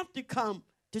to have to come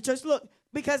to church. Look,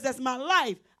 because that's my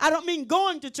life. I don't mean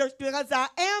going to church because I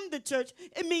am the church.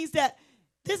 It means that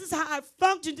this is how I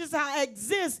function. This is how I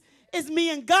exist. It's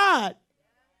me and God.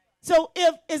 So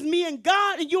if it's me and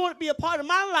God and you want to be a part of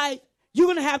my life, you're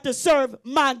going to have to serve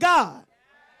my God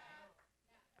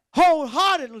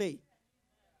wholeheartedly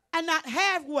and not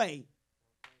halfway.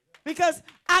 Because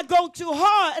I go too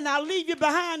hard and I leave you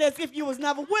behind as if you was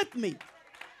never with me.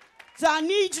 So I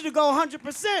need you to go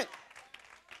 100%.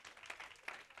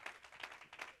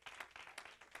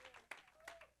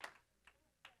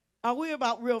 We're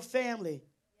about real family.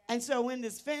 And so in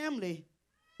this family,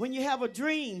 when you have a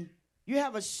dream, you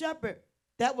have a shepherd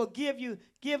that will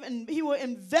and he will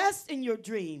invest in your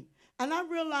dream. And I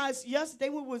realized yesterday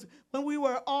when we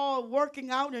were all working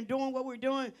out and doing what we're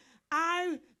doing,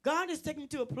 God is taking me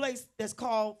to a place that's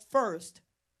called first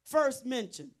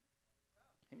mention.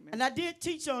 Amen. And I did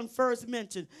teach on first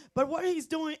mention. But what he's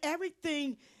doing,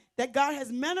 everything that God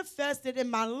has manifested in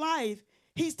my life,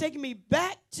 he's taking me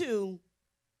back to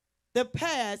the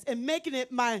past and making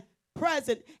it my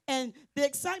present. And the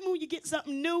excitement when you get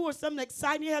something new or something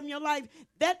exciting you have in your life,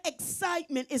 that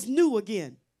excitement is new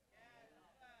again.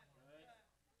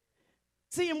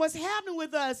 See, and what's happening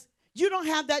with us, you don't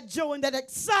have that joy and that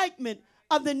excitement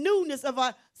of the newness of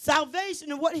our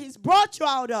salvation and what he's brought you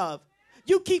out of.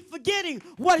 You keep forgetting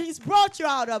what he's brought you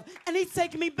out of. And he's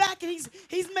taking me back and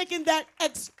he's making that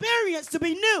experience to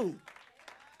be new.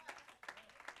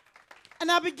 And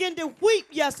I began to weep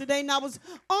yesterday, and I was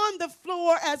on the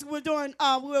floor as we were doing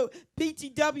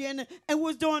BTW, and we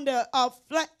was doing the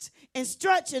flex and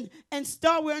stretch and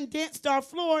Star, we're on Dance Star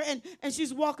floor, and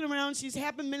she's walking around, she's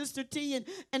having Minister T,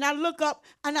 and I look up,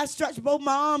 and I stretch both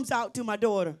my arms out to my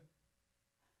daughter.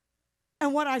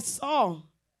 And what I saw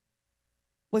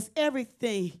was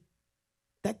everything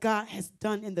that God has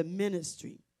done in the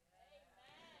ministry.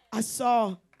 I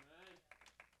saw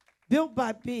Built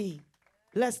by Being.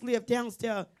 Let's Live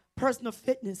downstairs, personal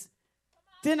fitness.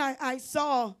 Then I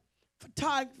saw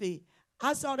photography.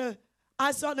 I saw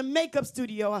the makeup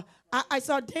studio. I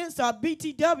saw Dance Star,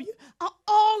 BTW.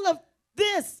 All of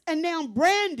this, and now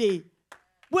Brandy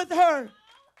with her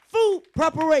food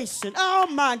preparation. Oh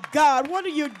my God, what are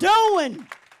you doing?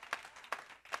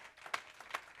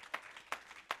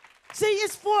 See,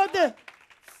 it's for the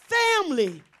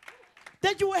family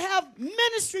that you will have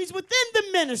ministries within the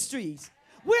ministries.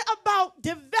 We're about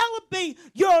developing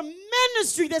your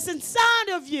ministry that's inside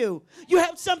of you. You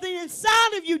have something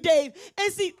inside of you, Dave.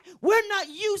 And see, we're not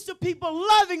used to people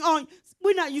loving on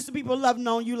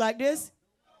you like this.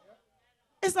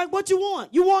 It's like what you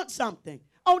want. You want something.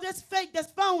 Oh, that's fake,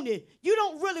 that's phony. You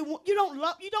don't really want, you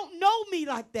don't know me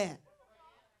like that.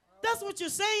 That's what you're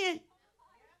saying.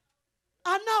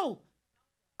 I know.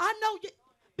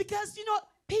 Because,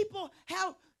 people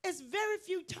have, it's very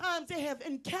few times they have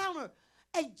encountered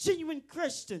a genuine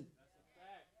Christian.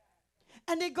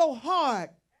 And they go hard.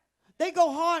 They go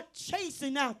hard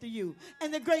chasing after you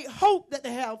and the great hope that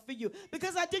they have for you.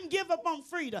 Because I didn't give up on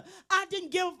Frida. I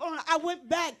didn't give up on her. I went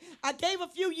back. I gave a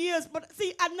few years, but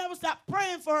see, I never stopped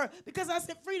praying for her because I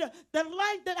said, Frida, the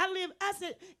life that I live, I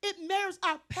said, it mirrors,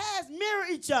 our paths mirror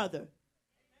each other.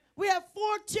 We have 4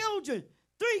 children,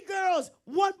 3 girls,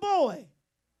 1 boy.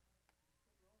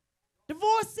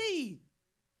 Divorcee.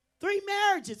 3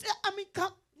 marriages. I mean,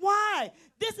 why?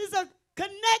 This is a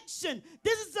connection.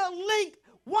 This is a link.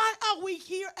 Why are we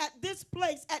here at this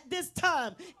place at this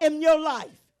time in your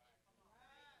life?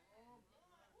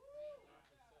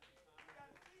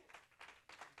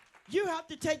 You have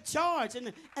to take charge.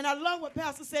 And I love what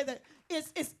Pastor said, that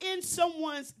is in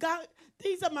someone's, God,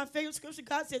 these are my favorite scripture.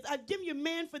 God says, I've given you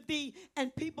man for thee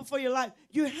and people for your life.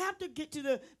 You have to get to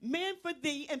the man for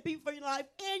thee and people for your life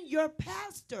and your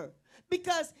pastor.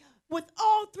 Because with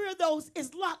all three of those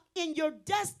is locked in your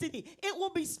destiny. It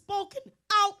will be spoken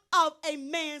out of a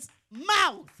man's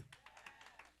mouth.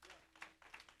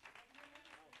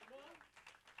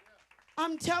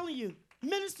 I'm telling you,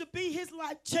 Minister B, his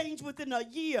life changed within a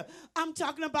year. I'm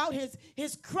talking about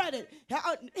his credit.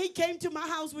 He came to my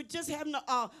house with just having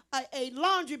a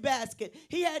laundry basket.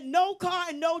 He had no car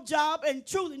and no job and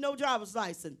truly no driver's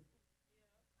license.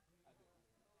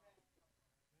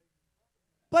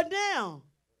 But now,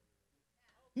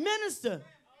 minister,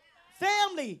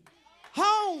 family,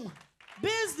 home,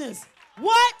 business.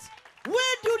 What?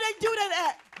 Where do they do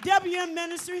that at? WM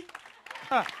Ministry.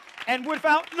 And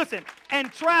without, listen,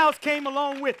 and trials came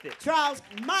along with it. Trials,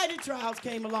 mighty trials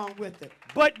came along with it.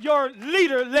 But your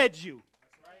leader led you.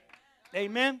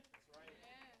 Amen.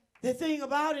 The thing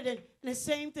about it, and the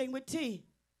same thing with T.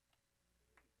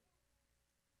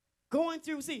 Going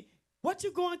through, see, what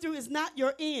you're going through is not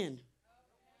your end.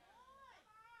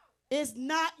 It's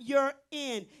not your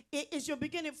end. It is your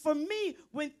beginning. For me,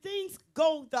 when things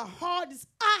go the hardest,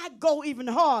 I go even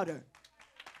harder.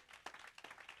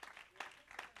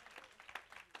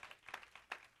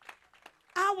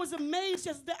 I was amazed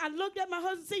yesterday. I looked at my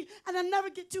husband, see, and I never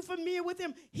get too familiar with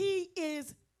him. He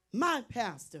is my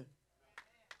pastor.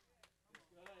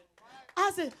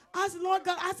 I said, Lord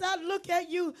God, I look at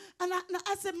you, and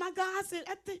I said, my God,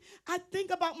 I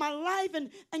think about my life,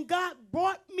 and God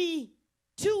brought me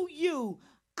to you.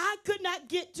 I could not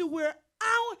get to where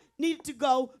I needed to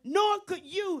go, nor could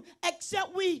you,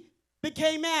 except we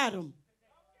became Adam.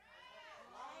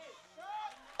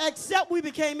 Except we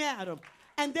became Adam.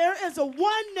 And there is a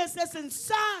oneness that's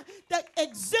inside that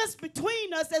exists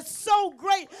between us that's so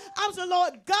great. I said,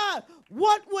 Lord God,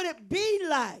 what would it be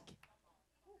like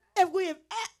if we have...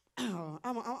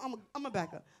 I'm going to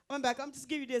back up. I'm going to just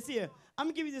give you this here. I'm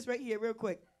going to give you this right here real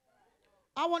quick.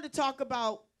 I want to talk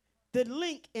about the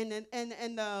link and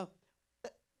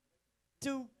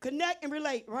to connect and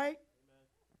relate, right?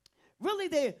 Really,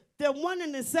 they're one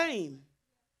and the same.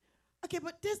 Okay,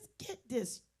 but just get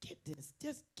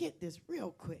this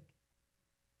real quick.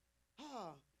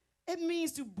 It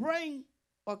means to bring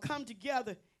or come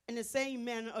together in the same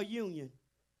manner or union.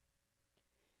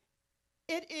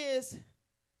 It is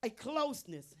a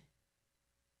closeness.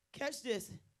 Catch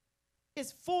this.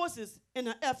 It's forces in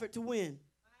an effort to win.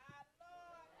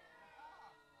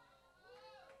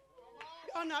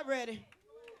 Y'all not ready.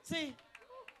 See,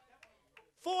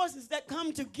 forces that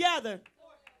come together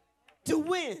to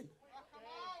win.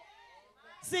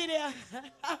 See there?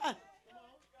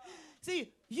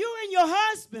 See, you and your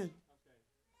husband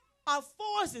are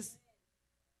forces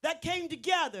that came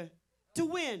together to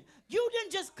win. You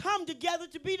didn't just come together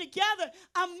to be together.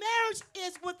 A marriage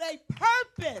is with a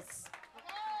purpose.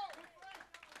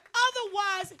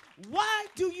 Otherwise, why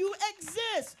do you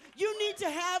exist? You need to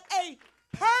have a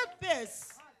purpose.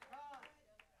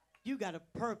 You got a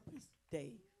purpose,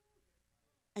 Dave.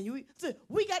 And so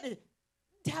we got to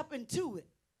tap into it.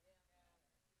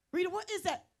 Rita, what is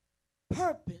that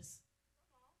purpose?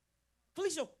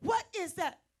 Felicia, what is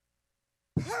that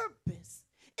purpose?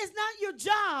 It's not your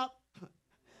job.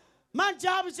 My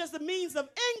job is just a means of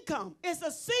income. It's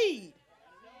a seed.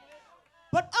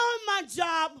 But on my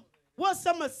job was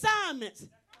some assignments.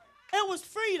 It was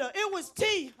Frida. It was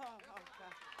T.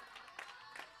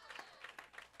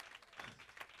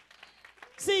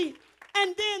 See,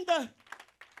 and then the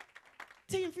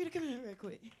T and Frida, come here real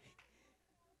quick.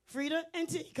 Frida and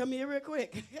T, come here real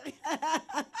quick.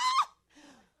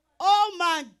 Oh,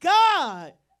 my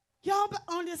God. Y'all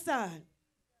on this side.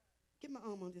 Get my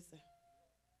arm on this side.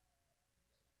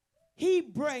 He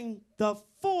bring the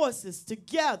forces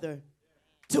together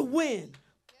to win.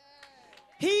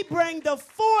 He bring the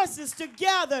forces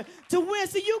together to win.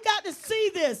 So you got to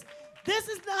see this. This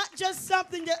is not just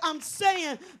something that I'm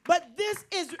saying, but this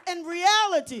is in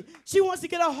reality. She wants to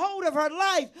get a hold of her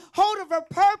life, hold of her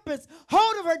purpose,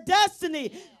 hold of her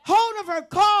destiny, hold of her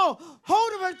call,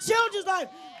 hold of her children's life.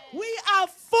 We are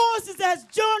forces that's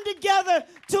joined together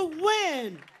to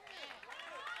win.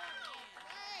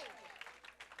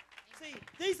 See,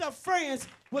 these are friends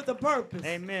with a purpose.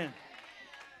 Amen.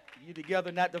 You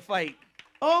together, not to fight.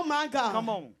 Oh, my God. Come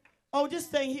on. Oh, this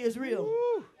thing here is real.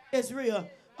 Woo. It's real.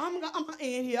 I'm gonna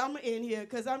end here. I'm gonna end here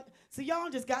because see,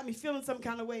 y'all just got me feeling some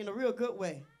kind of way in a real good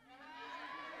way.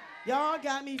 Y'all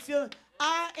got me feeling.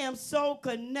 I am so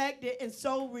connected and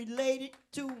so related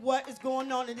to what is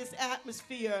going on in this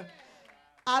atmosphere.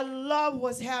 I love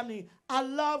what's happening. I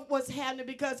love what's happening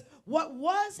because what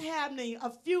was happening a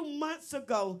few months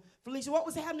ago, Felicia, what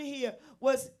was happening here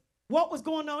was what was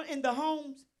going on in the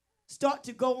homes start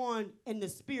to go on in the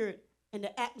spirit and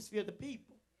the atmosphere of the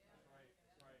people.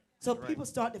 So people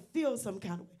start to feel some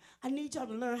kind of way. I need y'all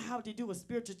to learn how to do a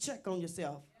spiritual check on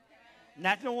yourself.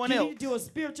 Not no one You else. need to do a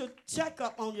spiritual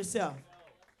checkup on yourself.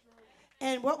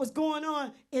 And what was going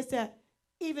on is that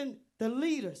even the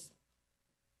leaders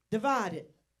divided.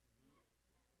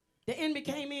 The enemy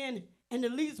came in and the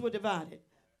leaders were divided.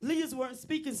 Leaders weren't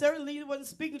speaking, certain leaders weren't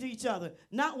speaking to each other,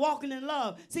 not walking in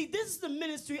love. See, this is the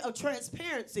ministry of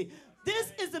transparency.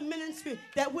 This is the ministry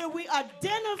that where we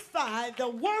identify the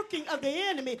working of the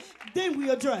enemy, then we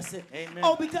address it. Amen.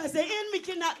 Oh, because the enemy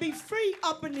cannot be free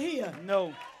up in here.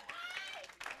 No.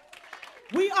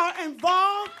 We are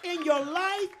involved in your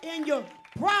life, in your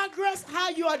progress, how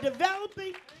you are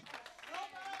developing.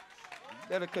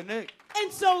 Better connect.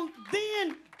 And so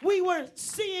then we were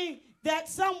seeing that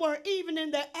somewhere, even in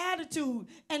their attitude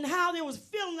and how they was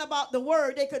feeling about the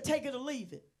word, they could take it or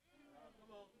leave it.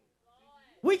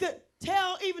 We could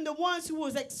tell even the ones who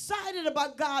was excited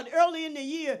about God early in the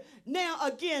year, now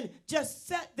again, just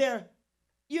sat there,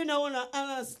 you know, in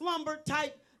a slumber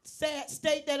type sad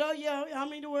state that, oh yeah, I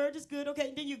mean the word is good, okay.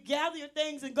 And then you gather your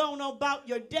things and go on about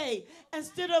your day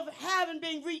instead of having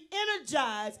been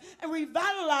re-energized and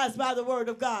revitalized by the word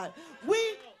of God. We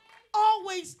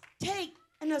always take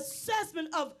an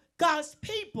assessment of God's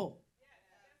people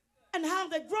and how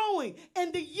they're growing,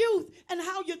 and the youth and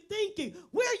how you're thinking.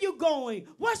 Where are you going?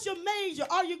 What's your major?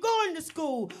 Are you going to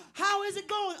school? How is it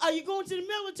going? Are you going to the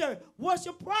military? What's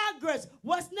your progress?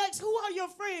 What's next? Who are your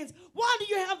friends? Why do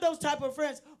you have those type of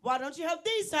friends? Why don't you have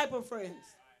these type of friends?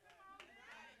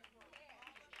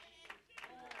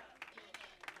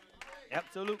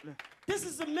 Absolutely. This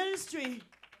is a ministry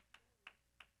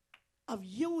of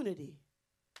unity,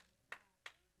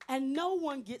 and no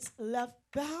one gets left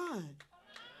behind.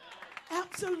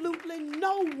 Absolutely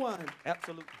no one.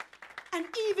 Absolutely. And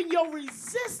even your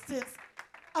resistance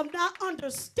of not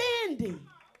understanding,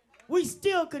 we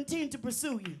still continue to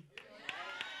pursue you.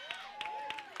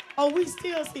 Oh, we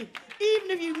still see,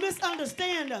 even if you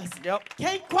misunderstand us, Yep.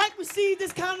 can't quite receive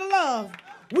this kind of love,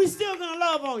 we still gonna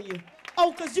love on you.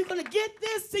 Oh, because you're gonna get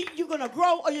this, see, you're gonna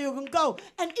grow or you're gonna go.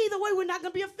 And either way, we're not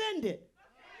gonna be offended.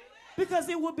 Because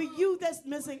it will be you that's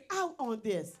missing out on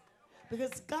this.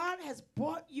 Because God has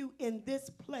brought you in this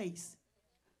place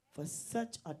for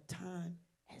such a time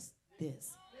as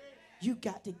this. You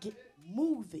got to get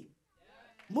moving.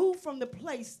 Move from the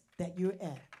place that you're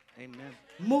at. Amen.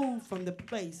 Move from the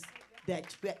place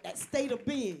that you're at, that state of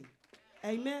being.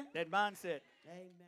 Amen. That mindset. Amen.